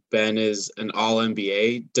 considering Ben is an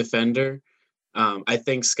all-NBA defender. I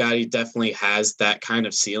think Scottie definitely has that kind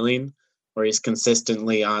of ceiling where he's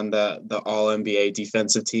consistently on the all-NBA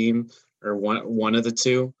defensive team, or one of the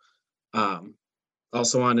two.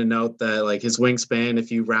 Also want to note that, like, his wingspan, if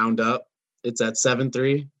you round up, it's at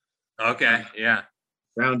 7'3". Okay, yeah.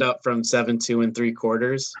 Round up from 7'2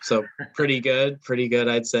 3/4. So pretty good,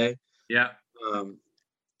 I'd say. Yeah.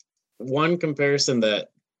 One comparison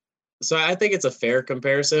so I think it's a fair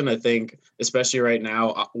comparison. I think, especially right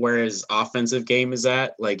now, where his offensive game is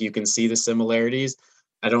at, like, you can see the similarities.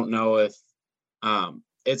 I don't know if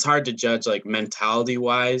it's hard to judge, like, mentality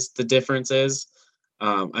wise, the difference is.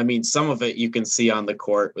 I mean, some of it you can see on the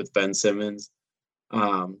court with Ben Simmons.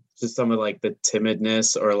 Just some of, like, the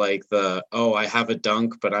timidness, or like I have a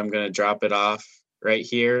dunk, but I'm going to drop it off right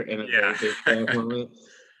here in a very big moment.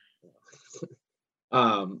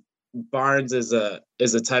 Barnes is a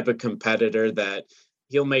type of competitor that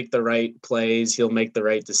he'll make the right plays, he'll make the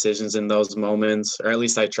right decisions in those moments, or at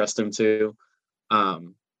least I trust him to.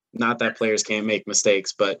 Not that players can't make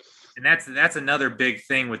mistakes, but and that's another big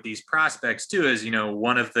thing with these prospects too, is,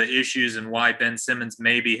 one of the issues and why Ben Simmons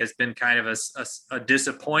maybe has been kind of a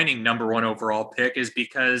disappointing number one overall pick is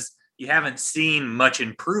because you haven't seen much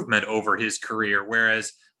improvement over his career.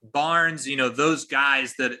 Whereas Barnes, those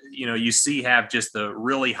guys that, you see have just the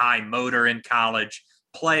really high motor in college,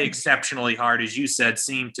 play exceptionally hard, as you said,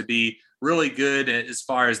 seem to be really good as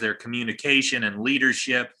far as their communication and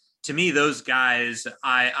leadership. To me, those guys,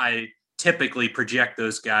 I typically project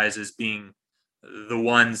those guys as being the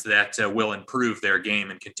ones that will improve their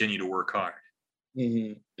game and continue to work hard.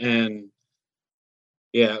 Mm-hmm. And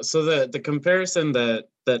yeah, so the comparison that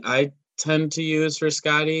I tend to use for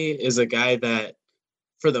Scotty is a guy that,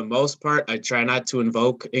 for the most part, I try not to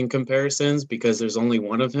invoke in comparisons because there's only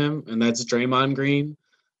one of him, and that's Draymond Green.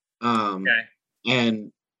 Okay.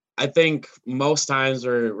 And I think most times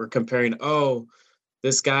we're comparing,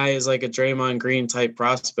 this guy is like a Draymond Green type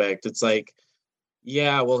prospect. It's like,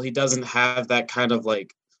 yeah, well, he doesn't have that kind of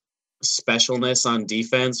like specialness on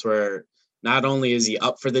defense where not only is he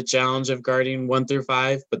up for the challenge of guarding 1 through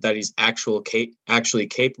 5, but that he's actually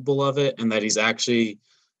capable of it, and that he's actually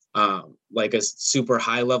like a super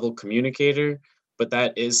high level communicator. But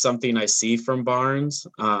that is something I see from Barnes.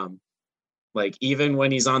 Like even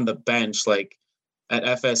when he's on the bench, like at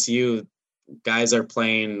FSU, guys are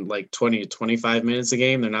playing like 20 to 25 minutes a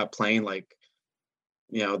game. They're not playing like,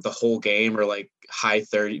 the whole game or like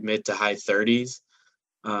mid to high 30s.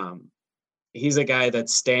 He's a guy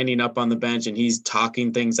that's standing up on the bench and he's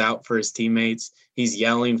talking things out for his teammates. He's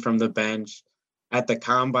yelling from the bench. At the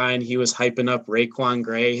combine, he was hyping up Raekwon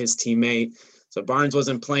Gray, his teammate. So Barnes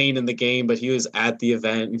wasn't playing in the game, but he was at the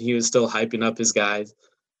event and he was still hyping up his guys.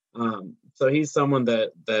 So he's someone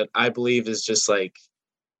that I believe is just like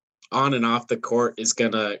on and off the court is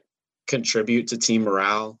going to contribute to team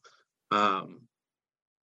morale. And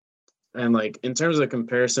like in terms of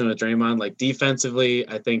comparison with Draymond, like defensively,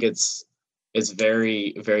 I think it's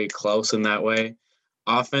very, very close in that way.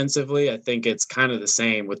 Offensively, I think it's kind of the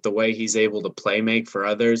same with the way he's able to play make for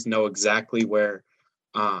others, know exactly where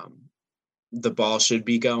the ball should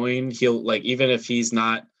be going. He'll like, even if he's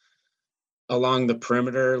not along the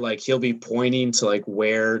perimeter, like he'll be pointing to like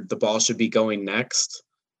where the ball should be going next.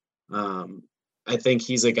 I think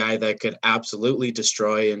he's a guy that could absolutely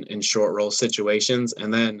destroy in short roll situations.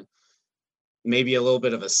 And then maybe a little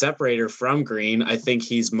bit of a separator from Green. I think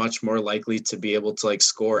he's much more likely to be able to like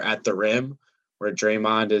score at the rim, where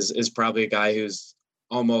Draymond is probably a guy who's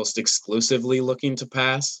almost exclusively looking to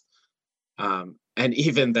pass. And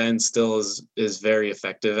even then still is very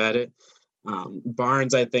effective at it.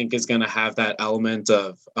 Barnes, I think, is going to have that element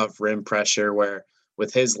of rim pressure where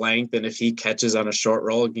with his length, and if he catches on a short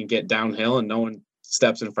roll and can get downhill and no one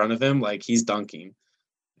steps in front of him, like he's dunking.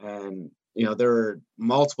 And, there were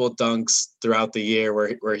multiple dunks throughout the year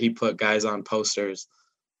where he put guys on posters,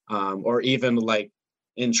 or even like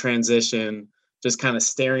in transition, just kind of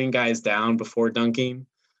staring guys down before dunking.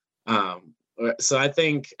 So I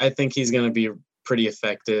think he's going to be pretty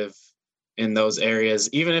effective in those areas,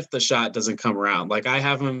 even if the shot doesn't come around. Like I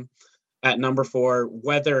have him at number 4,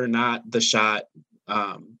 whether or not the shot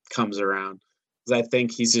comes around, because I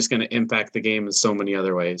think he's just going to impact the game in so many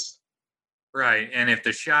other ways. Right. And if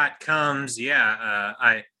the shot comes,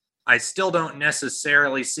 I still don't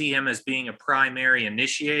necessarily see him as being a primary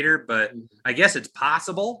initiator, but I guess it's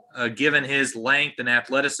possible given his length and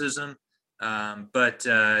athleticism. But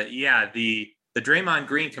the Draymond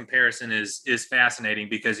Green comparison is fascinating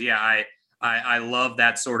because, I love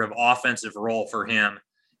that sort of offensive role for him.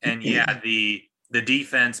 And the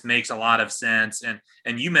defense makes a lot of sense.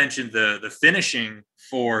 And you mentioned the finishing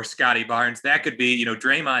for Scotty Barnes. That could be,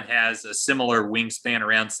 Draymond has a similar wingspan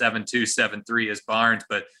around 7'2", 7'3" as Barnes,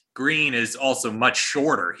 but Green is also much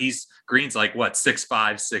shorter. Green's like 6'5",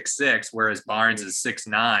 6'6", whereas Barnes is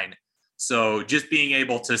 6'9". So just being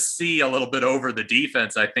able to see a little bit over the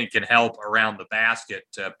defense, I think, can help around the basket,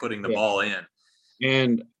 putting the ball in.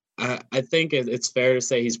 And I think it's fair to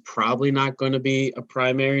say he's probably not going to be a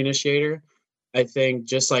primary initiator. I think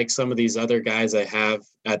just like some of these other guys I have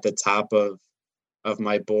at the top of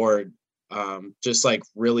my board, just like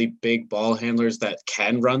really big ball handlers that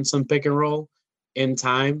can run some pick and roll in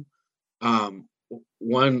time.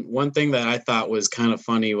 One thing that I thought was kind of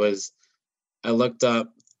funny was I looked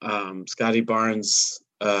up Scotty Barnes'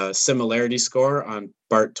 similarity score on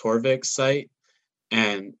Bart Torvik's site,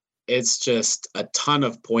 and it's just a ton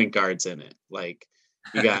of point guards in it. Like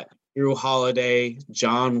you got Drew Holiday,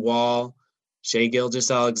 John Wall, Shea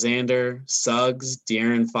Gilgeous-Alexander, Suggs,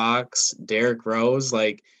 De'Aaron Fox, Derrick Rose.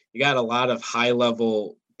 Like, you got a lot of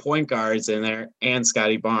high-level point guards in there, and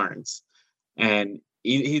Scotty Barnes. And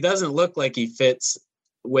he doesn't look like he fits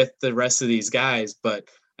with the rest of these guys, but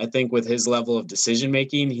I think with his level of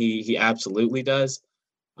decision-making, he absolutely does.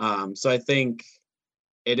 So I think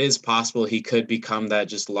it is possible he could become that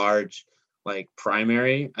just large, like,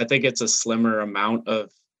 primary. I think it's a slimmer amount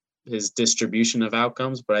of his distribution of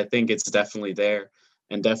outcomes, but I think it's definitely there,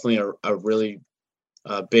 and definitely a really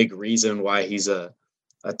big reason why he's a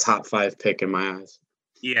top 5 pick in my eyes.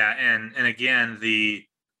 Yeah, and again, the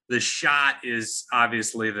shot is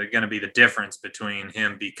obviously going to be the difference between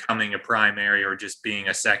him becoming a primary or just being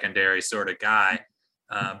a secondary sort of guy.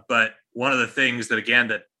 But one of the things that,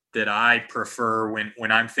 again, that I prefer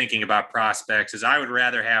when I'm thinking about prospects is I would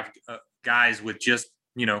rather have guys with just,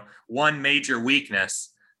 one major weakness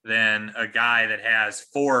than a guy that has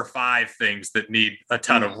 4 or 5 things that need a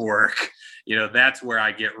ton of work. That's where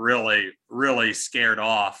I get really, really scared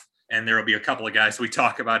off. And there will be a couple of guys we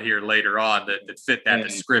talk about here later on that fit that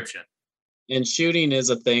description. And shooting is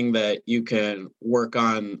a thing that you can work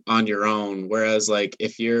on your own. Whereas, like,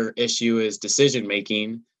 if your issue is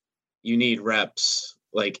decision-making, you need reps,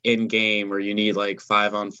 like, in game, or you need, like,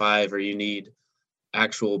 5-on-5, or you need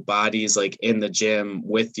actual bodies, like, in the gym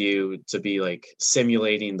with you to be, like,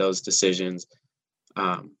 simulating those decisions.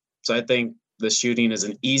 So I think the shooting is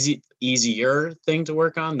an easier thing to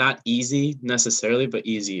work on. Not easy necessarily, but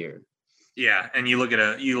easier. Yeah, and you look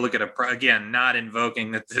at again, not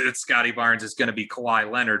invoking that Scotty Barnes is going to be Kawhi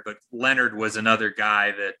Leonard, but Leonard was another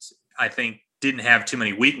guy that I think didn't have too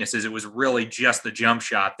many weaknesses. It was really just the jump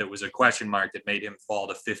shot that was a question mark that made him fall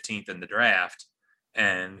to 15th in the draft,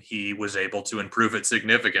 and he was able to improve it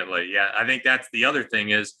significantly. Yeah, I think that's the other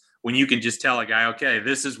thing is when you can just tell a guy, okay,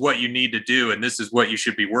 this is what you need to do, and this is what you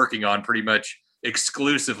should be working on pretty much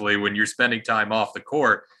exclusively when you're spending time off the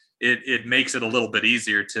court, it makes it a little bit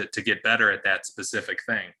easier to get better at that specific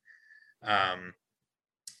thing.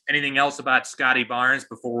 Anything else about Scotty Barnes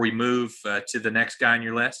before we move to the next guy on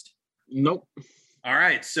your list? Nope. All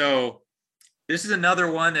right. So this is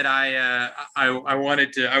another one that I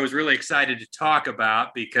was really excited to talk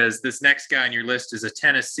about because this next guy on your list is a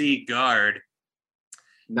Tennessee guard.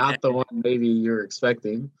 Not the one maybe you're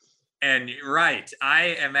expecting. And right,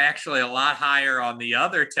 I am actually a lot higher on the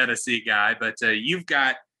other Tennessee guy, but you've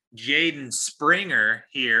got Jaden Springer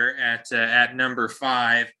here at number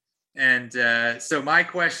 5. And so my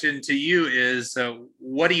question to you is,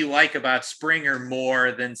 what do you like about Springer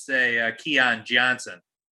more than, say, Keon Johnson?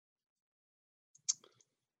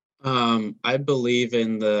 I believe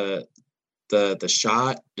in the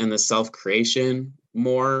shot and the self-creation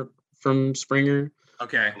more from Springer.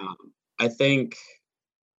 Okay. I think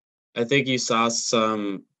you saw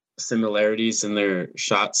some similarities in their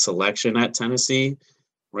shot selection at Tennessee,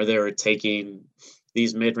 where they were taking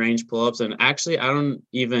these mid-range pull-ups. And actually, I don't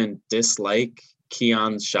even dislike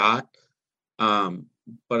Keon's shot,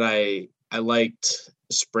 but I liked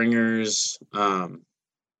Springer's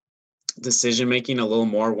decision-making a little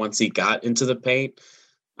more once he got into the paint.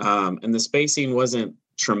 And the spacing wasn't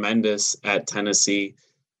tremendous at Tennessee,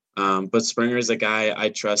 but Springer's a guy I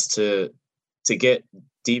trust to get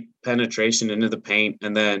deep penetration into the paint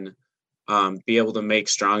and then be able to make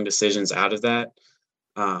strong decisions out of that.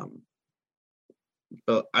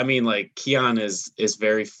 But I mean, like, Keon is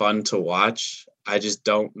very fun to watch. I just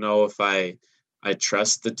don't know if I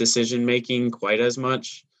trust the decision making quite as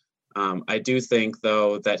much. I do think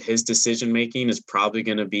though that his decision making is probably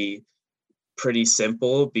going to be pretty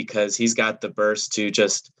simple because he's got the burst to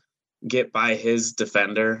just get by his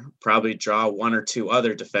defender, probably draw 1 or 2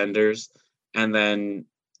 other defenders, and then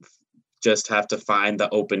just have to find the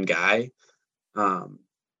open guy.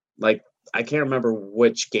 Like, I can't remember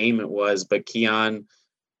which game it was, but Keon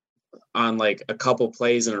on like a couple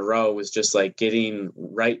plays in a row was just like getting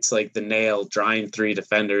right to like the nail, drawing 3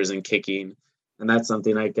 defenders and kicking. And that's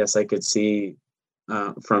something I guess I could see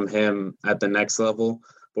from him at the next level.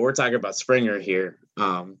 But we're talking about Springer here.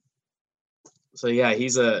 So yeah,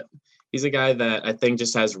 he's a guy that I think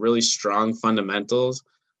just has really strong fundamentals,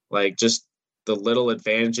 like just the little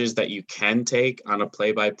advantages that you can take on a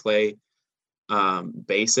play-by-play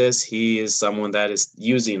basis. He is someone that is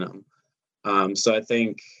using them. So I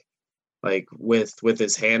think like with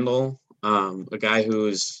his handle, a guy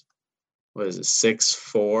who's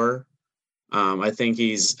 6'4", I think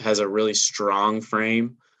has a really strong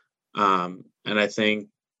frame. And I think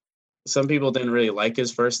some people didn't really like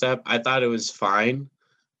his first step. I thought it was fine.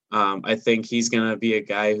 I think he's going to be a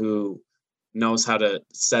guy who knows how to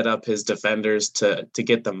set up his defenders to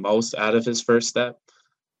get the most out of his first step.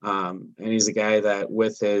 And he's a guy that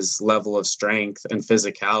with his level of strength and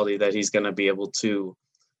physicality that he's going to be able to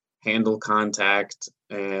handle contact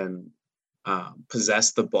and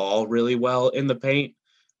possess the ball really well in the paint.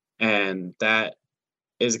 And that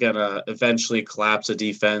is going to eventually collapse a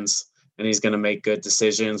defense, and he's going to make good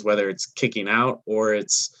decisions, whether it's kicking out or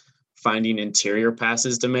it's finding interior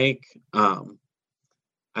passes to make. I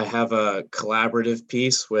have a collaborative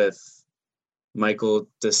piece with Michael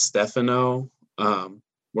DeStefano,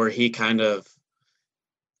 where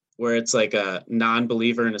it's like a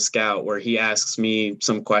non-believer and a scout, where he asks me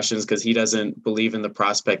some questions because he doesn't believe in the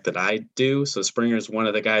prospect that I do. So Springer's one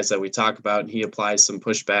of the guys that we talk about, and he applies some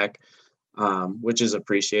pushback, which is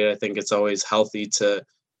appreciated. I think it's always healthy to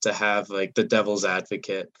have like the devil's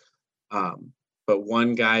advocate. But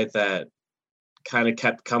one guy that kind of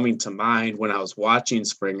kept coming to mind when I was watching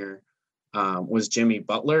Springer was Jimmy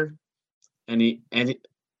Butler. And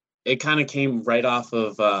it kind of came right off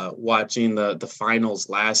of watching the finals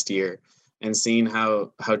last year and seeing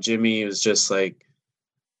how Jimmy was just like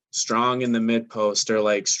strong in the mid post or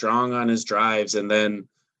like strong on his drives, and then,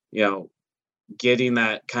 you know, getting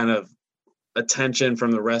that kind of attention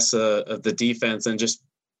from the rest of the defense and just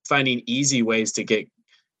finding easy ways to get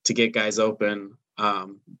guys open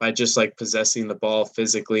by just like possessing the ball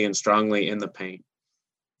physically and strongly in the paint.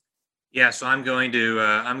 Yeah, so I'm going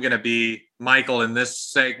to be Michael in this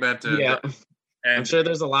segment. And I'm sure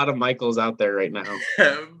there's a lot of Michaels out there right now.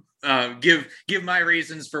 Give my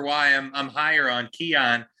reasons for why I'm higher on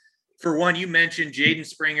Keon. For one, you mentioned Jaden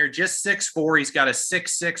Springer, just 6'4". He's got a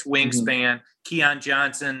 6'6" wingspan. Mm-hmm. Keon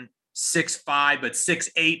Johnson, 6'5", but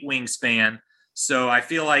 6'8" wingspan. So I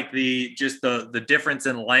feel like the difference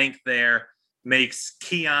in length there makes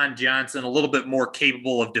Keon Johnson a little bit more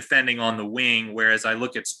capable of defending on the wing, whereas I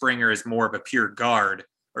look at Springer as more of a pure guard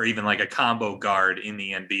or even like a combo guard in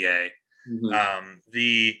the NBA. Mm-hmm.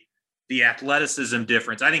 The athleticism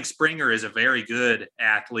difference, I think Springer is a very good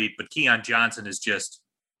athlete, but Keon Johnson is just,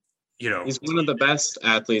 he's one of the best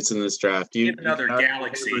athletes in this draft. In another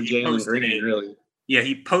galaxy. Jalen Green, really. Yeah,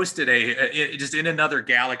 he posted just in another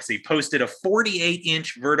galaxy, posted a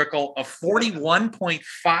 48-inch vertical, a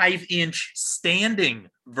 41.5-inch standing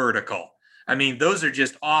vertical. I mean, those are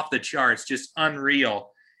just off the charts, just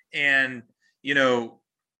unreal. And,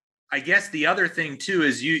 I guess the other thing, too,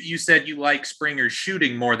 is you said you like Springer's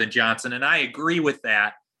shooting more than Johnson, and I agree with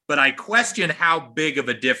that. But I question how big of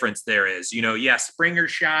a difference there is. Springer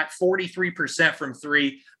shot 43% from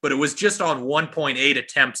three, but it was just on 1.8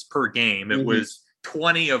 attempts per game. It was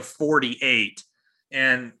 20 of 48.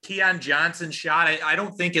 And Keon Johnson shot, I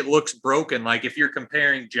don't think it looks broken. Like if you're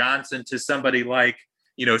comparing Johnson to somebody like,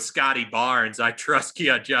 Scotty Barnes, I trust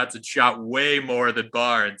Keon Johnson shot way more than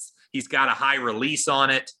Barnes. He's got a high release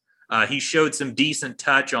on it. He showed some decent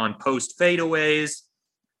touch on post fadeaways.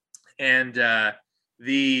 And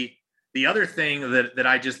the other thing that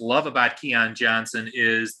I just love about Keon Johnson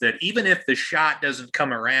is that even if the shot doesn't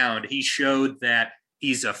come around, he showed that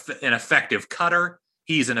he's an effective cutter.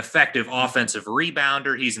 He's an effective offensive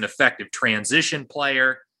rebounder. He's an effective transition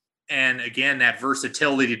player. And again, that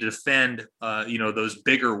versatility to defend, those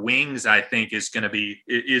bigger wings, I think is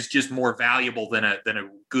just more valuable than a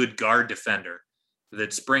good guard defender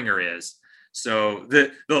that Springer is. So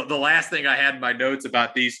the last thing I had in my notes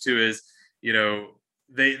about these two is,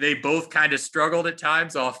 they both kind of struggled at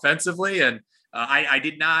times offensively. And I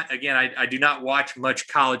do not watch much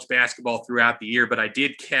college basketball throughout the year, but I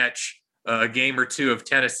did catch a game or two of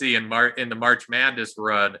Tennessee in the March Madness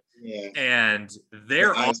run. Yeah. And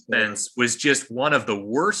their offense was just one of the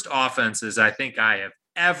worst offenses I think I have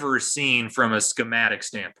ever seen from a schematic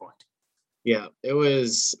standpoint. Yeah, it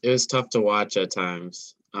was tough to watch at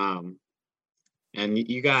times. And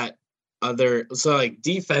you got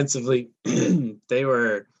defensively, they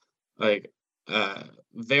were like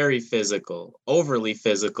very physical, overly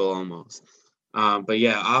physical almost. But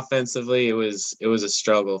yeah, offensively, it was a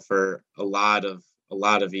struggle for a lot of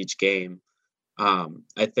each game.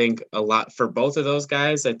 I think a lot for both of those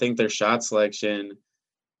guys. I think their shot selection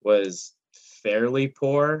was fairly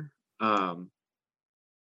poor.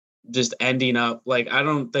 Just ending up I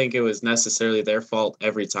don't think it was necessarily their fault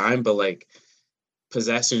every time, but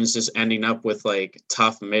possessions just ending up with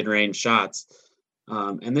tough mid-range shots.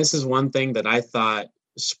 And this is one thing that I thought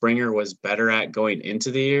Springer was better at going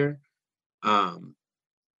into the year. And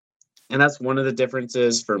that's one of the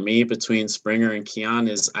differences for me between Springer and Keon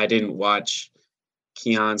is I didn't watch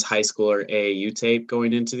Keon's high school or AAU tape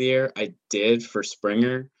going into the year. I did for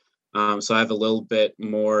Springer. So I have a little bit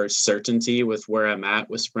more certainty with where I'm at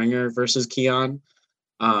with Springer versus Keon.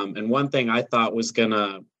 And one thing I thought was going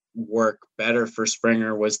to work better for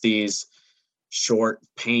Springer was these short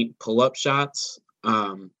paint pull-up shots.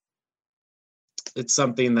 It's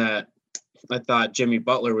something that I thought Jimmy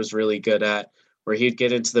Butler was really good at, where he'd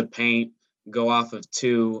get into the paint, go off of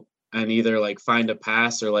two, and either like find a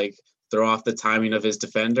pass or like throw off the timing of his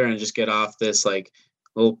defender and just get off this like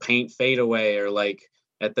little paint fadeaway or like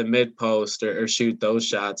at the mid post or shoot those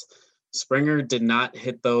shots. Springer did not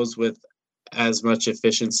hit those with as much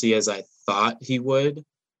efficiency as I thought he would.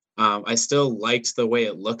 I still liked the way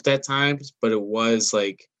it looked at times, but it was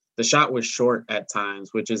like the shot was short at times,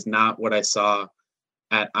 which is not what I saw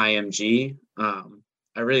at IMG.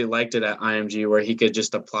 I really liked it at IMG where he could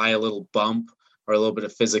just apply a little bump or a little bit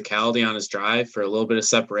of physicality on his drive for a little bit of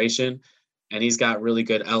separation, and he's got really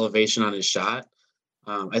good elevation on his shot.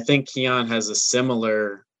 I think Keon has a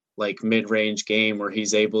similar like mid-range game where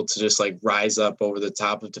he's able to just like rise up over the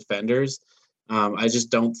top of defenders. I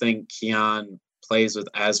just don't think Keon plays with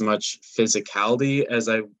as much physicality as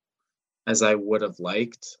I would have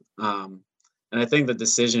liked. And I think the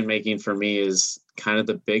decision making for me is kind of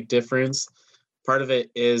the big difference. Part of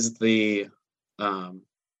it is the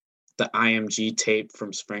IMG tape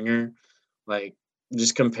from Springer. Like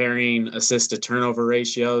just comparing assist to turnover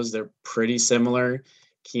ratios, they're pretty similar.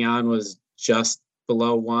 Keon was just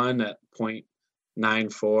below 1 at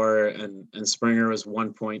 0.94 and Springer was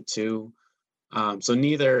 1.2. So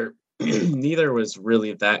neither was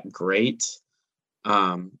really that great.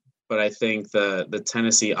 But I think the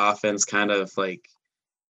Tennessee offense kind of like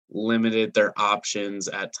limited their options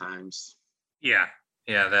at times. Yeah,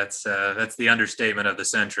 that's the understatement of the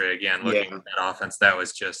century. Again, looking at that offense, that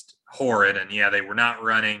was just horrid. And yeah, they were not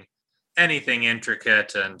running anything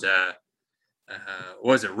intricate. And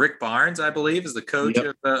was it Rick Barnes, I believe, is the coach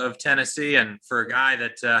of Tennessee? And for a guy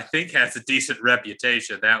that I think has a decent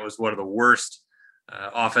reputation, that was one of the worst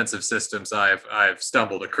offensive systems I've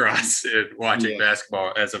stumbled across in watching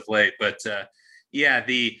basketball as of late. But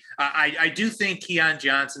I do think Keon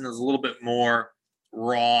Johnson is a little bit more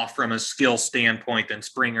raw from a skill standpoint than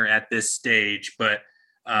Springer at this stage. But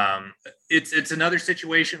it's another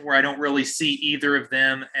situation where I don't really see either of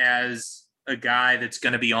them as a guy that's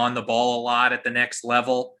going to be on the ball a lot at the next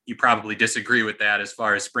level. You probably disagree with that as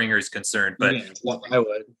far as Springer is concerned, but I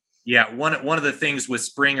would. Yeah, one of the things with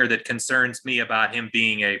Springer that concerns me about him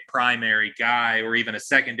being a primary guy or even a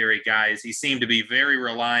secondary guy is he seemed to be very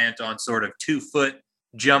reliant on sort of 2-foot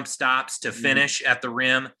jump stops to finish at the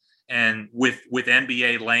rim. And with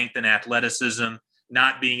NBA length and athleticism,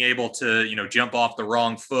 not being able to, jump off the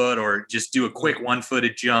wrong foot or just do a quick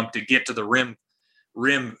 1-footed jump to get to the rim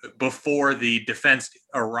before the defense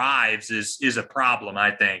arrives is a problem,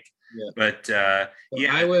 I think. Yeah. But I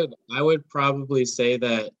would probably say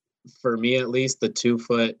that for me, at least, the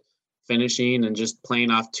 2-foot finishing and just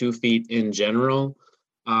playing off 2 feet in general,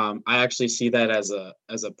 I actually see that as a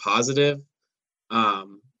positive.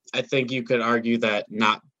 I think you could argue that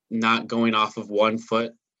not going off of 1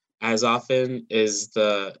 foot as often is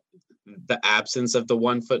the absence of the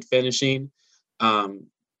 1 foot finishing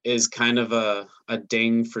is kind of a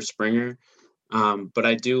ding for Springer. But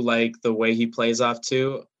I do like the way he plays off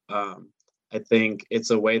 2. I think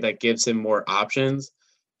it's a way that gives him more options.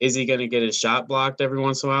 Is he going to get his shot blocked every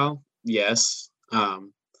once in a while? Yes. I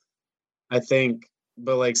think,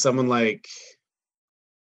 but like someone like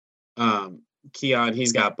Keon,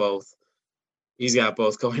 he's got both. He's got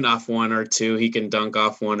both going off 1 or 2. He can dunk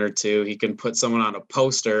off 1 or 2. He can put someone on a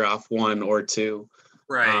poster off 1 or 2.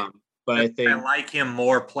 Right. But I think I like him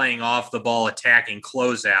more playing off the ball, attacking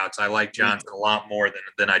closeouts. I like Johnson a lot more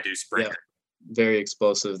than I do Springer. Yeah, very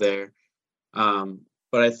explosive there.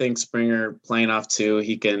 But I think Springer playing off 2,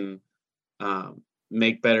 he can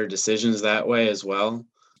make better decisions that way as well.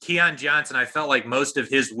 Keon Johnson, I felt like most of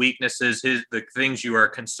his weaknesses, the things you are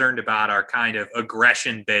concerned about are kind of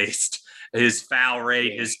aggression-based. His foul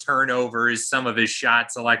rate, his turnovers, some of his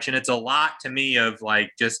shot selection. It's a lot to me of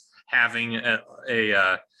like just having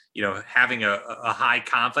having a high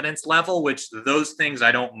confidence level, which those things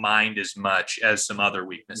I don't mind as much as some other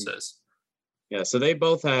weaknesses. Yeah, so they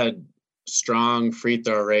both had strong free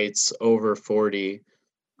throw rates over 40.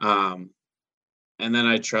 And then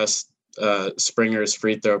I trust Springer's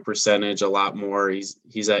free throw percentage a lot more.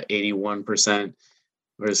 He's at 81%,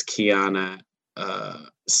 whereas Keon at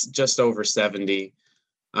just over 70.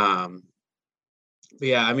 But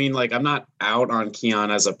yeah, I mean, like I'm not out on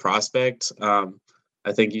Keon as a prospect.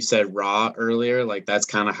 I think you said raw earlier, like that's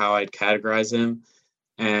kind of how I'd categorize him.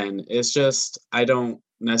 And it's just, I don't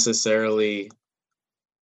necessarily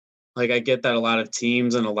like, I get that a lot of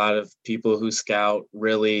teams and a lot of people who scout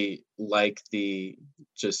really like the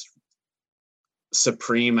just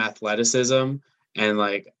supreme athleticism. And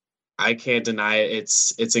like, I can't deny it.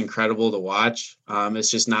 It's incredible to watch. It's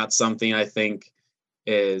just not something I think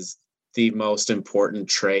is the most important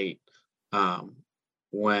trait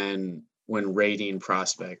when rating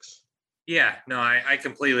prospects. Yeah, no, I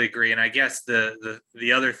completely agree. And I guess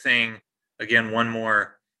the other thing, again, one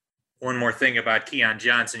more thing about Keon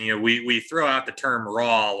Johnson, we throw out the term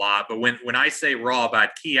raw a lot, but when I say raw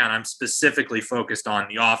about Keon, I'm specifically focused on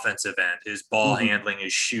the offensive end, his ball handling,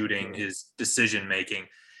 his shooting, his decision making.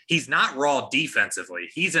 He's not raw defensively.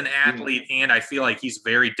 He's an athlete, and I feel like he's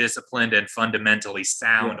very disciplined and fundamentally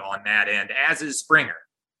sound on that end, as is Springer.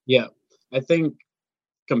 Yeah, I think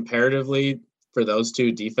comparatively for those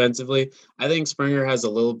two defensively, I think Springer has a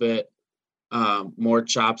little bit more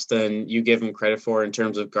chops than you give him credit for in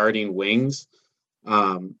terms of guarding wings.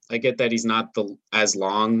 I get that he's not as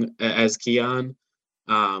long as Keon.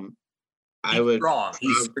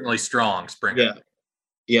 He's really strong, Springer.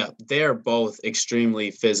 Yeah, they are both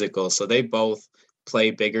extremely physical, so they both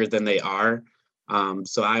play bigger than they are.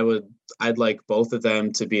 So I'd like both of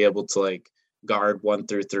them to be able to like guard 1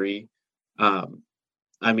 through 3.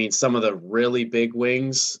 I mean, some of the really big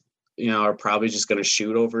wings, are probably just going to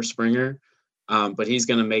shoot over Springer, but he's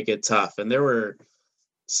going to make it tough. And there were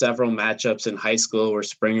several matchups in high school where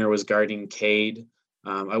Springer was guarding Cade.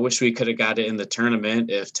 I wish we could have got it in the tournament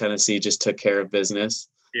if Tennessee just took care of business.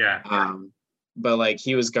 Yeah. But like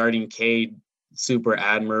he was guarding Cade super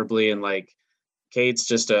admirably, and like Cade's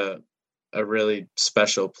just a really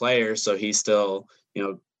special player, so he still,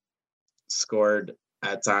 scored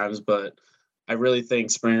at times. But I really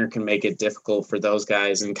think Springer can make it difficult for those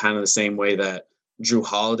guys in kind of the same way that Drew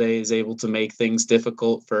Holiday is able to make things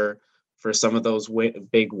difficult for some of those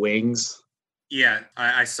big wings. Yeah,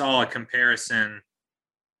 I saw a comparison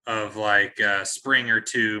of like Springer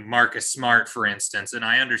to Marcus Smart, for instance, and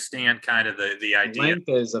I understand kind of the idea. Length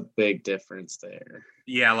is a big difference there.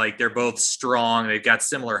 Yeah, like they're both strong. They've got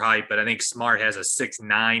similar height, but I think Smart has a 6'9"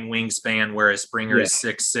 wingspan, whereas Springer is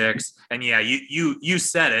 6'6". And yeah, you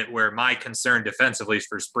said it. Where my concern defensively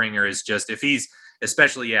for Springer is just if he's,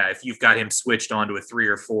 especially if you've got him switched onto a 3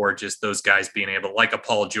 or 4, just those guys being able, like a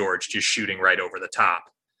Paul George, just shooting right over the top.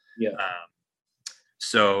 Yeah.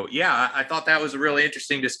 So yeah, I thought that was a really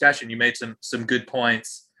interesting discussion. You made some good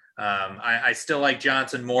points. I still like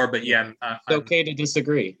Johnson more, but it's okay to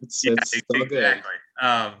disagree. It's exactly. Good.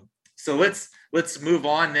 So let's move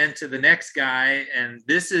on then to the next guy, and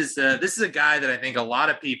this is a guy that I think a lot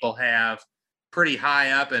of people have pretty high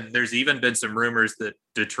up, and there's even been some rumors that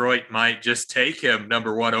Detroit might just take him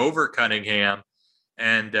number 1 over Cunningham.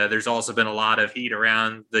 And there's also been a lot of heat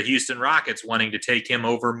around the Houston Rockets wanting to take him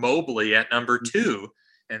over Mobley at number 2.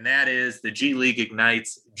 And that is the G League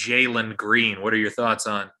Ignite's Jalen Green. What are your thoughts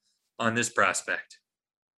on this prospect?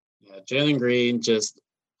 Yeah, Jalen Green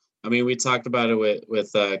we talked about it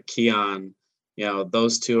with Keon.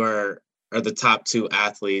 Those two are the top 2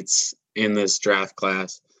 athletes in this draft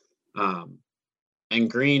class. And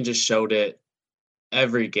Green just showed it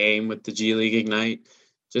every game with the G League Ignite.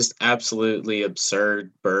 Just absolutely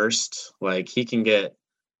absurd burst. Like he can get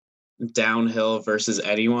downhill versus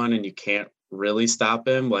anyone and you can't really stop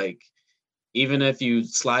him. Like even if you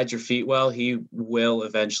slide your feet well, he will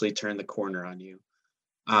eventually turn the corner on you.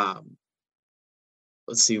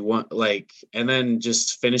 Let's see and then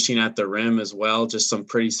just finishing at the rim as well. Just some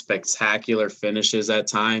pretty spectacular finishes at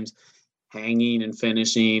times, hanging and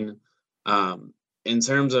finishing. In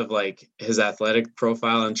terms of like his athletic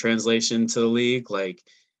profile and translation to the league, like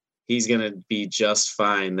he's going to be just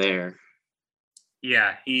fine there.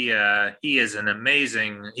 Yeah, he is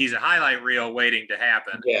he's a highlight reel waiting to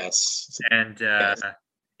happen. Yes. And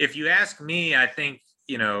if you ask me, I think,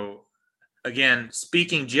 again,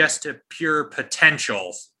 speaking just to pure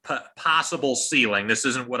potential, possible ceiling, this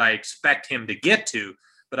isn't what I expect him to get to,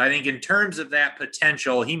 but I think in terms of that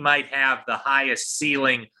potential, he might have the highest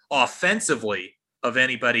ceiling offensively of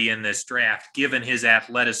anybody in this draft, given his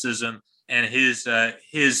athleticism and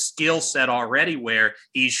his skill set already, where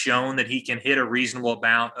he's shown that he can hit a reasonable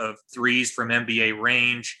amount of threes from NBA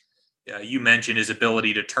range. You mentioned his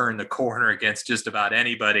ability to turn the corner against just about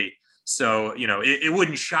anybody. So, it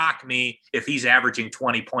wouldn't shock me if he's averaging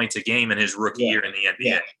 20 points a game in his rookie year in the NBA.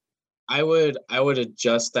 Yeah. I would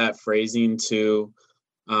adjust that phrasing to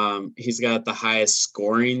he's got the highest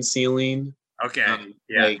scoring ceiling. Okay.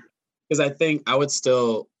 Because I think I would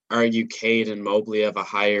still argue Cade and Mobley have a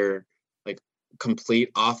higher complete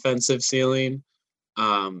offensive ceiling.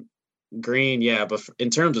 Green, but in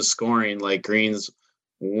terms of scoring, like Green's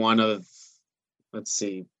one of,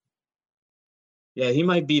 he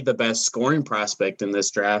might be the best scoring prospect in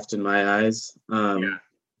this draft in my eyes.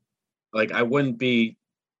 I wouldn't be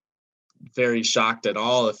very shocked at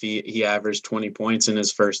all if he averaged 20 points in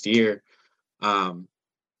his first year.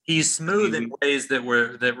 He's smooth in ways that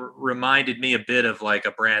reminded me a bit of like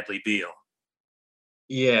a Bradley Beal.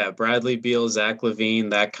 Yeah, Bradley Beal, Zach LaVine,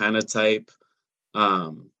 that kind of type.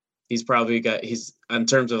 He's in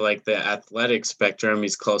terms of like the athletic spectrum,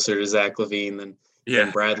 he's closer to Zach LaVine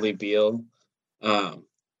than Bradley Beal.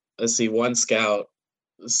 Let's see, one scout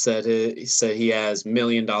said he has $1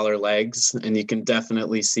 million legs, and you can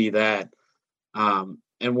definitely see that. And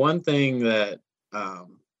one thing that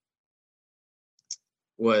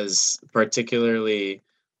was particularly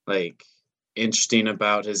like interesting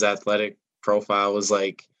about his athletic profile was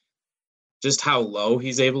like just how low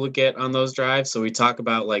he's able to get on those drives. So we talk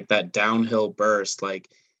about like that downhill burst, like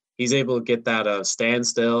he's able to get that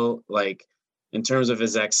standstill, like in terms of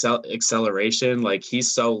his acceleration, like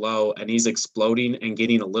he's so low and he's exploding and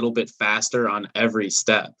getting a little bit faster on every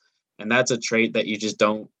step. And that's a trait that you just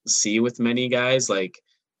don't see with many guys. Like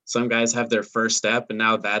some guys have their first step and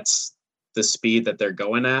now that's the speed that they're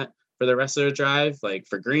going at for the rest of the drive. Like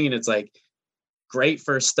for Green, it's like great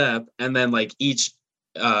first step. And then like each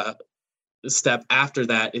step after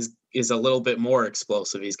that is a little bit more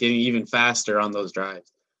explosive. He's getting even faster on those drives.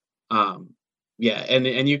 Yeah,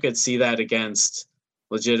 and you could see that against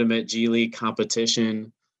legitimate G League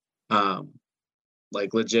competition,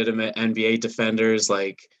 like legitimate NBA defenders.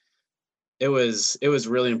 Like it was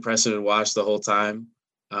really impressive to watch the whole time.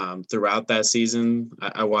 Throughout that season,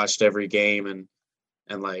 I watched every game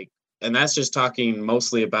and that's just talking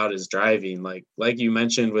mostly about his driving. Like you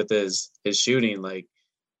mentioned with his shooting, like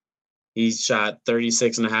he shot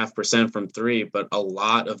 36.5% from three, but a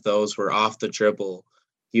lot of those were off the dribble.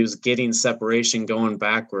 He was getting separation going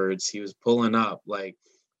backwards. He was pulling up. Like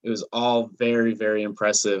it was all very, very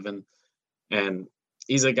impressive. And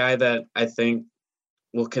he's a guy that I think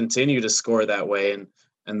will continue to score that way.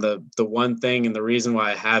 And the one thing and the reason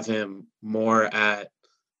why I have him more at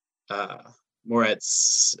the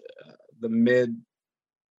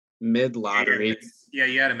mid lottery. Yeah,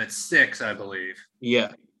 you had him at 6, I believe.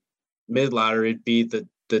 Yeah, mid lottery would be the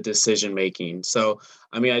decision making. So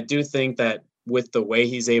I mean, I do think that with the way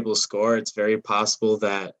he's able to score, it's very possible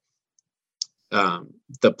that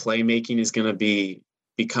the playmaking is going to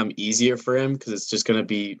become easier for him because it's just going to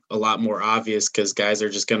be a lot more obvious because guys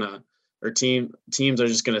are just going to, or teams are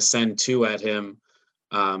just going to send two at him,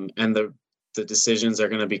 and the decisions are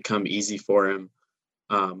going to become easy for him.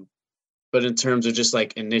 But in terms of just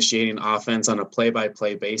like initiating offense on a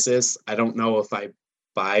play-by-play basis, I don't know if I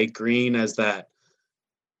buy Green as that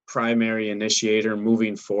primary initiator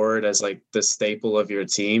moving forward as like the staple of your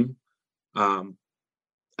team.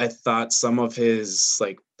 I thought some of his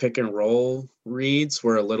like pick and roll reads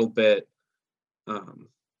were a little bit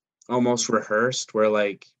almost rehearsed, where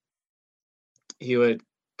like he would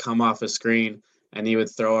come off a screen and he would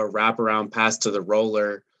throw a wraparound pass to the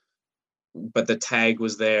roller, but the tag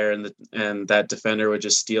was there and that defender would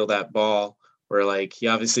just steal that ball, where like he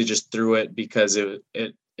obviously just threw it because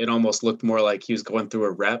it almost looked more like he was going through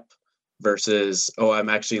a rep versus, oh, I'm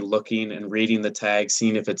actually looking and reading the tag,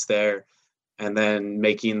 seeing if it's there, and then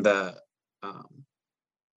making the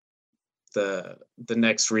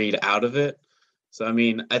next read out of it. So, I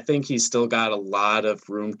mean, I think he's still got a lot of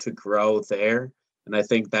room to grow there. And I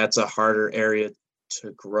think that's a harder area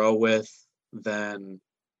to grow with than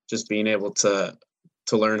just being able to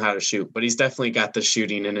learn how to shoot. But he's definitely got the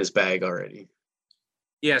shooting in his bag already.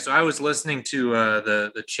 Yeah, so I was listening to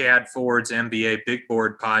the Chad Ford's NBA Big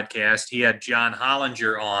Board podcast. He had John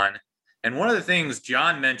Hollinger on. And one of the things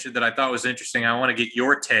John mentioned that I thought was interesting, I want to get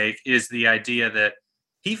your take, is the idea that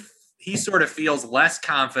he sort of feels less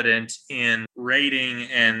confident in rating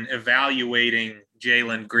and evaluating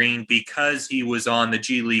Jalen Green because he was on the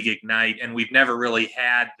G League Ignite. And we've never really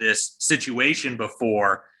had this situation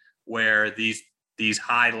before where these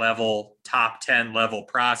high-level, top 10 level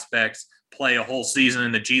prospects play a whole season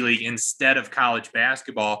in the G League instead of college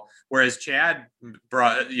basketball. Whereas Chad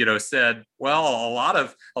said, well, a lot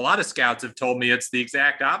of scouts have told me it's the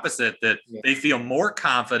exact opposite, that they feel more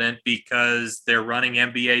confident because they're running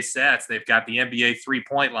NBA sets. They've got the NBA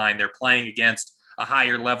 3-point line. They're playing against a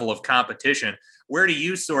higher level of competition. Where do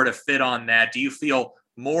you sort of fit on that? Do you feel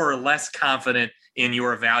more or less confident in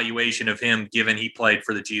your evaluation of him given he played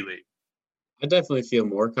for the G League? I definitely feel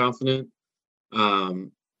more confident.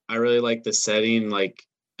 I really like the setting,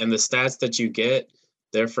 and the stats that you get,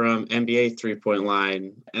 they're from NBA 3-point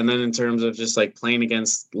line. And then in terms of just like playing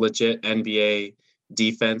against legit NBA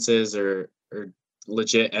defenses or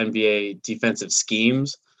legit NBA defensive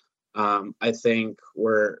schemes, I think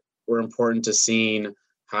we're important to seeing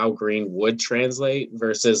how Green would translate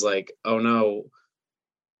versus like, oh no,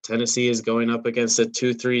 Tennessee is going up against a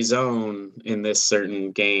 2-3 zone in this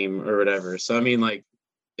certain game or whatever. So, I mean, like,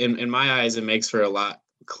 in my eyes, it makes for a lot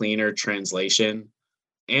cleaner translation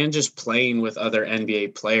and just playing with other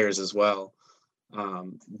NBA players as well.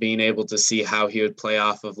 Being able to see how he would play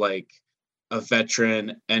off of like a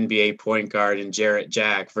veteran NBA point guard in Jarrett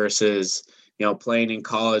Jack versus, playing in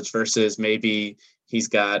college versus maybe he's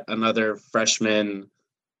got another freshman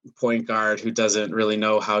point guard who doesn't really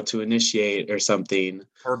know how to initiate or something.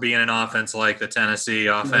 Or being an offense like the Tennessee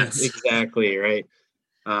offense. Exactly, right.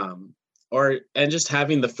 And just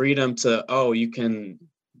having the freedom to, you can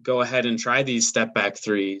go ahead and try these step back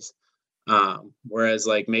threes. Whereas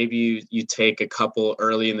like maybe you take a couple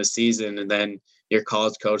early in the season and then your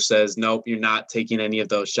college coach says, nope, you're not taking any of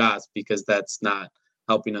those shots because that's not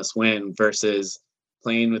helping us win, versus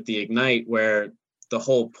playing with the Ignite where the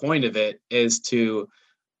whole point of it is to,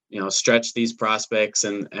 stretch these prospects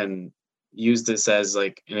and use this as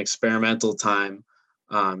like an experimental time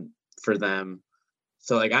for them.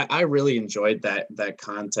 So like I really enjoyed that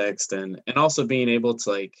context and also being able to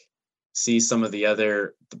like see some of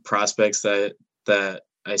the prospects that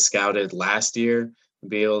I scouted last year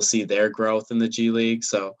and be able to see their growth in the G League.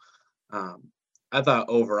 So I thought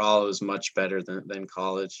overall it was much better than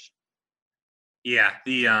college. Yeah,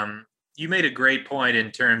 you made a great point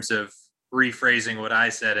in terms of rephrasing what I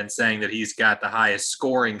said and saying that he's got the highest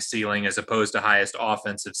scoring ceiling as opposed to highest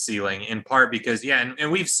offensive ceiling, in part because,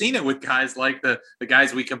 and we've seen it with guys like the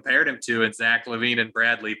guys we compared him to, and Zach LaVine and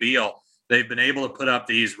Bradley Beal. They've been able to put up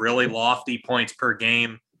these really lofty points per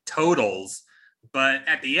game totals. But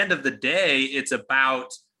at the end of the day, it's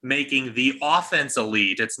about making the offense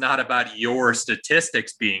elite. It's not about your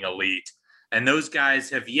statistics being elite. And those guys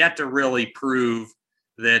have yet to really prove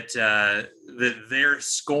that their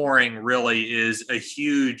scoring really is a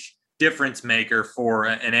huge difference maker for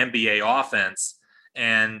an NBA offense.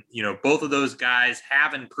 And, both of those guys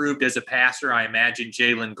have improved as a passer. I imagine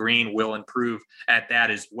Jalen Green will improve at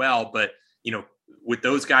that as well. But, with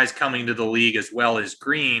those guys coming to the league as well as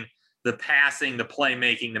Green, the passing, the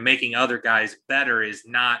playmaking, the making other guys better is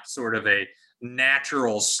not sort of a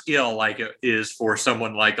natural skill like it is for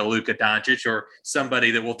someone like a Luka Doncic or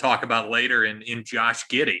somebody that we'll talk about later in Josh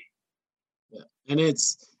Giddey. Yeah. And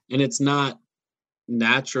it's not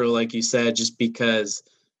natural, like you said, just because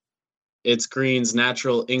it's Green's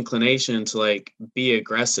natural inclination to like be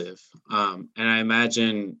aggressive. And I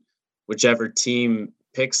imagine whichever team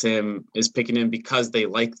picks him is picking him because they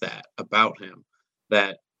like that about him,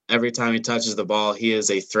 that every time he touches the ball, he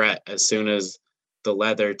is a threat. As soon as the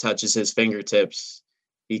leather touches his fingertips,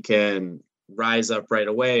 he can rise up right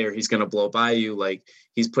away or he's going to blow by you. Like,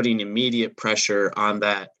 he's putting immediate pressure on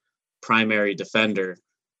that primary defender.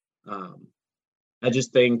 I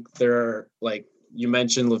just think there are, like you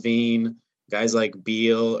mentioned, LaVine, guys like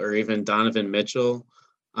Beal or even Donovan Mitchell.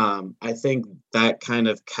 I think that kind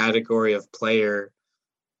of category of player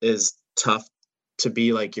is tough to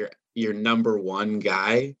be like your number one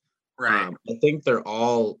guy. Right. I think they're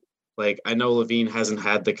all, like, I know LaVine hasn't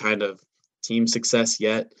had the kind of team success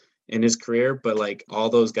yet in his career, but like all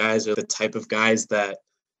those guys are the type of guys that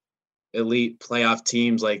elite playoff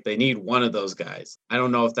teams, like, they need one of those guys. I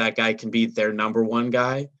don't know if that guy can be their number one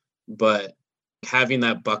guy, but having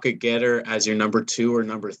that bucket getter as your number two or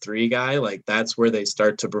number three guy, like, that's where they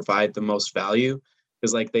start to provide the most value.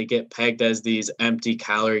 Because like they get pegged as these empty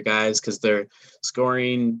calorie guys because they're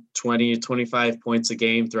scoring 20 to 25 points a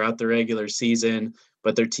game throughout the regular season,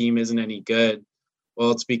 but their team isn't any good. Well,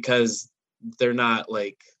 it's because they're not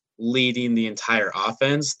like leading the entire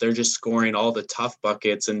offense. They're just scoring all the tough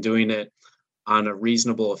buckets and doing it on a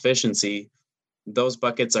reasonable efficiency. Those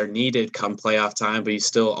buckets are needed come playoff time, but you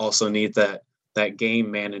still also need that game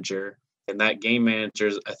manager. And that game manager,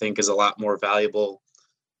 I think, is a lot more valuable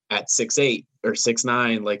at 6'8" or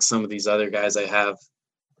 6'9", like some of these other guys I have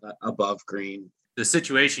above Green. The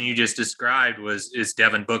situation you just described is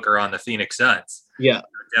Devin Booker on the Phoenix Suns. Yeah.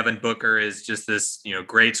 Devin Booker is just this,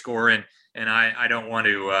 great scorer, and I don't want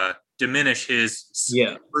to diminish his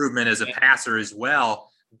improvement as a passer as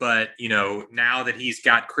well. But, now that he's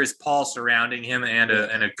got Chris Paul surrounding him and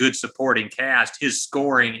a good supporting cast, his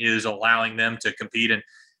scoring is allowing them to compete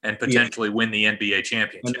and potentially win the NBA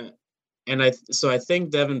championship. And I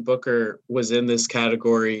think Devin Booker was in this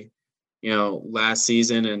category, last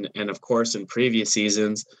season and of course in previous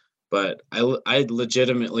seasons, but I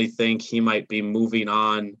legitimately think he might be moving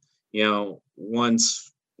on,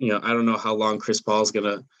 once, I don't know how long Chris Paul's going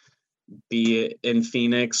to be in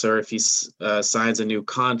Phoenix or if he signs a new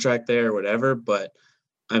contract there or whatever. But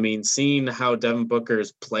I mean, seeing how Devin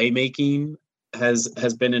Booker's playmaking has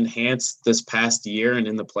been enhanced this past year and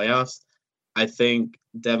in the playoffs, I think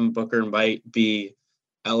Devin Booker might be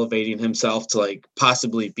elevating himself to like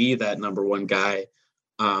possibly be that number one guy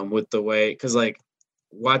with the way, because like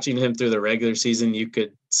watching him through the regular season, you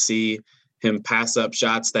could see him pass up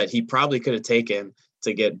shots that he probably could have taken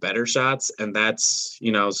to get better shots. And that's,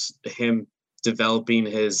 him developing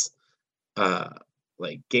his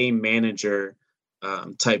like game manager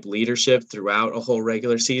type leadership throughout a whole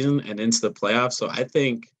regular season and into the playoffs. So I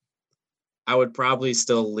think I would probably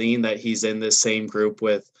still lean that he's in this same group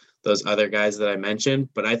with those other guys that I mentioned,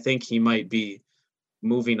 but I think he might be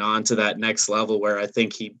moving on to that next level where I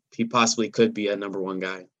think he possibly could be a number one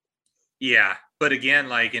guy. Yeah. But again,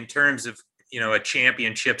 like in terms of, a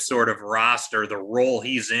championship sort of roster, the role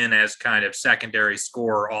he's in as kind of secondary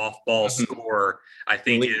scorer, off ball scorer, I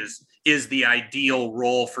think is the ideal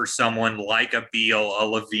role for someone like a Beal, a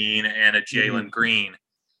Levine, and a Jalen Green.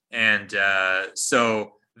 And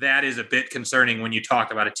so that is a bit concerning when you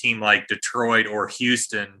talk about a team like Detroit or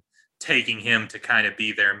Houston taking him to kind of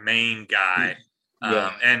be their main guy.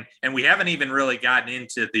 Yeah. And we haven't even really gotten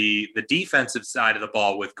into the defensive side of the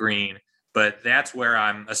ball with Green, but that's where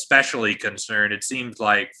I'm especially concerned. It seems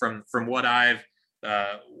like from what I've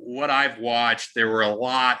watched, there were a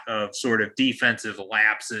lot of sort of defensive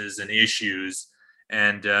lapses and issues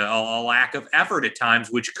and a lack of effort at times,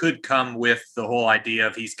 which could come with the whole idea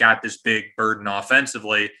of he's got this big burden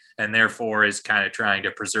offensively and therefore is kind of trying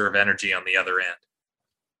to preserve energy on the other end.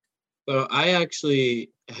 So I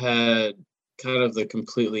actually had kind of the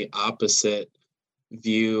completely opposite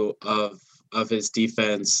view of his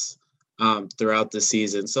defense throughout the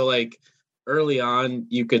season. So like early on,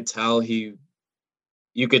 you could tell he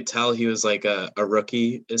was like a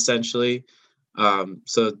rookie essentially.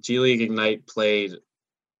 So G League Ignite played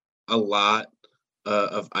a lot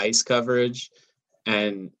of ice coverage,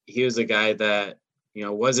 and he was a guy that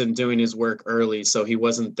wasn't doing his work early, so he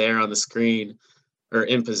wasn't there on the screen or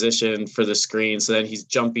in position for the screen. So then he's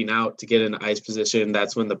jumping out to get in ice position.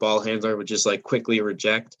 That's when the ball handler would just like quickly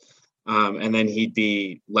reject. And then he'd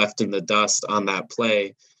be left in the dust on that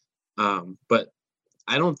play. But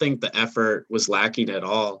I don't think the effort was lacking at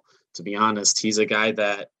all, to be honest. He's a guy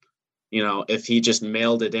that, if he just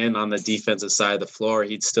mailed it in on the defensive side of the floor,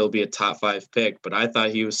 he'd still be a top 5 pick. But I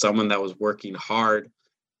thought he was someone that was working hard.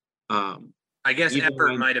 I guess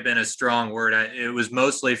effort might have been a strong word. It was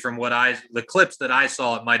mostly from the clips that I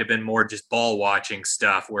saw, it might have been more just ball watching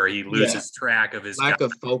stuff where he loses track of his lack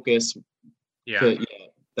of focus.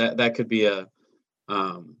 That could be a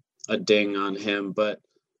ding on him. But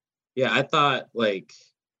yeah, I thought like,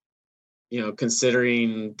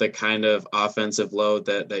 considering the kind of offensive load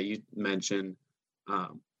that you mentioned,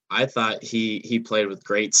 I thought he played with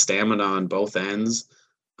great stamina on both ends,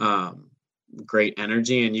 great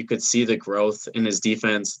energy, and you could see the growth in his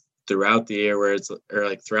defense throughout the year,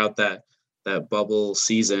 throughout that bubble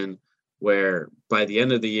season, where by the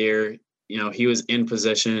end of the year, he was in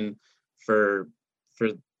position for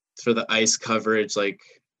the ice coverage, like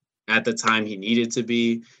at the time he needed to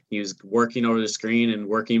be. He was working over the screen and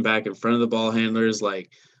working back in front of the ball handlers. Like,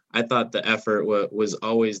 I thought the effort was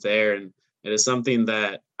always there, and it is something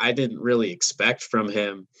that I didn't really expect from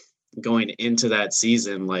him going into that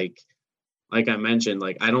season. Like I mentioned,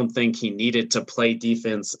 like I don't think he needed to play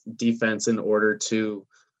defense in order to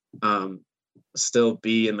still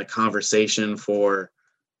be in the conversation for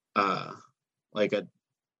like a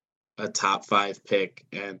top 5 pick.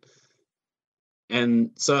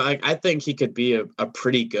 And so I think he could be a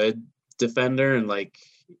pretty good defender, and like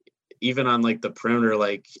even on like the perimeter,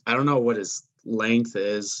 like I don't know what his length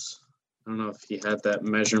is. I don't know if he had that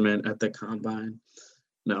measurement at the combine.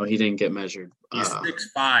 No, he didn't get measured. He's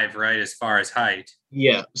 6'5", right, as far as height?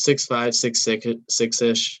 Yeah, 6'5",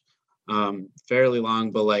 6'6", fairly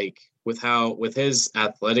long, but like with his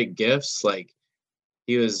athletic gifts, like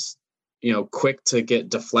he was, quick to get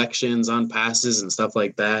deflections on passes and stuff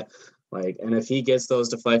like that. Like, and if he gets those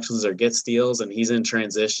deflections or gets steals and he's in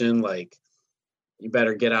transition, like you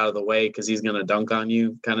better get out of the way because he's gonna dunk on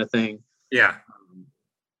you, kind of thing. Yeah.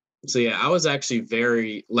 So yeah, I was actually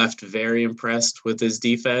very impressed with his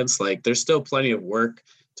defense. Like, there's still plenty of work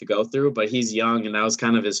to go through, but he's young, and that was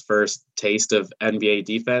kind of his first taste of NBA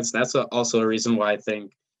defense. That's also a reason why I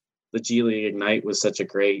think the G League Ignite was such a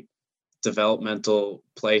great developmental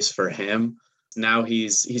place for him. Now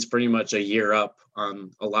he's pretty much a year up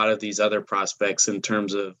on a lot of these other prospects in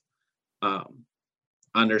terms of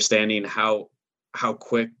understanding how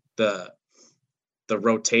quick the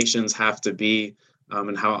rotations have to be,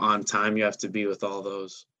 and how on time you have to be with all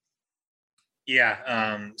those.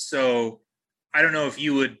 Yeah. So I don't know if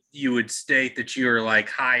you would state that you're like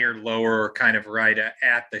higher, lower, or kind of right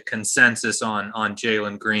at the consensus on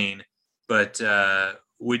Jalen Green, but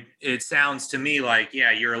it sounds to me like,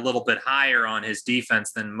 yeah, you're a little bit higher on his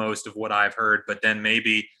defense than most of what I've heard, but then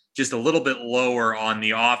maybe just a little bit lower on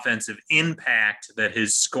the offensive impact that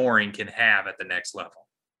his scoring can have at the next level.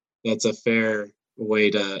 That's a fair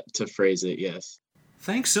way to phrase it, yes.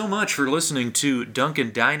 Thanks so much for listening to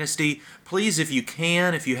Duncan Dynasty. Please, if you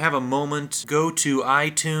can, if you have a moment, go to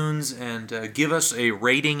iTunes and give us a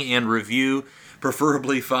rating and review,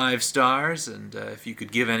 preferably 5 stars. And if you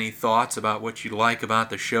could give any thoughts about what you like about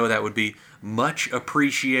the show, that would be much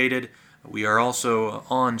appreciated. We are also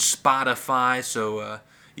on Spotify, so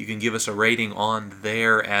you can give us a rating on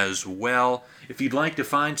there as well. If you'd like to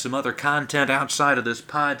find some other content outside of this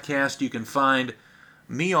podcast, you can find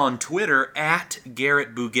me on Twitter at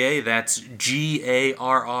Garrett Bugay. That's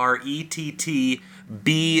GarrettBugay.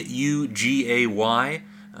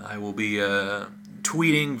 I will be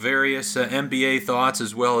tweeting various NBA thoughts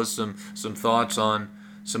as well as some thoughts on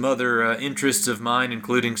some other interests of mine,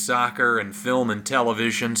 including soccer and film and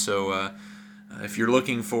television. So if you're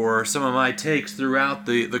looking for some of my takes throughout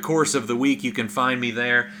the course of the week, you can find me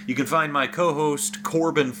there. You can find my co-host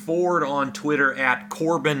Corbin Ford on Twitter at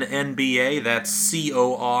CorbinNBA. That's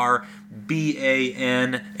CORBANNBA.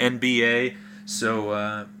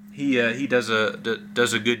 So he does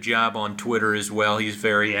a good job on Twitter as well. He's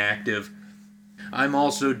very active. I'm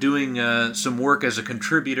also doing some work as a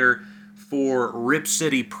contributor for Rip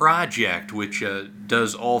City Project, which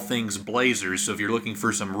does all things Blazers. So if you're looking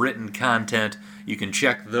for some written content, you can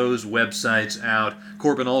check those websites out.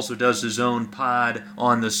 Corbin also does his own pod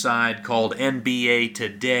on the side called NBA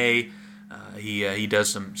Today. He does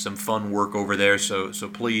some fun work over there, so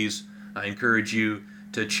please, I encourage you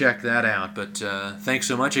to check that out. But thanks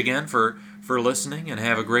so much again for listening, and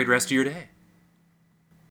have a great rest of your day.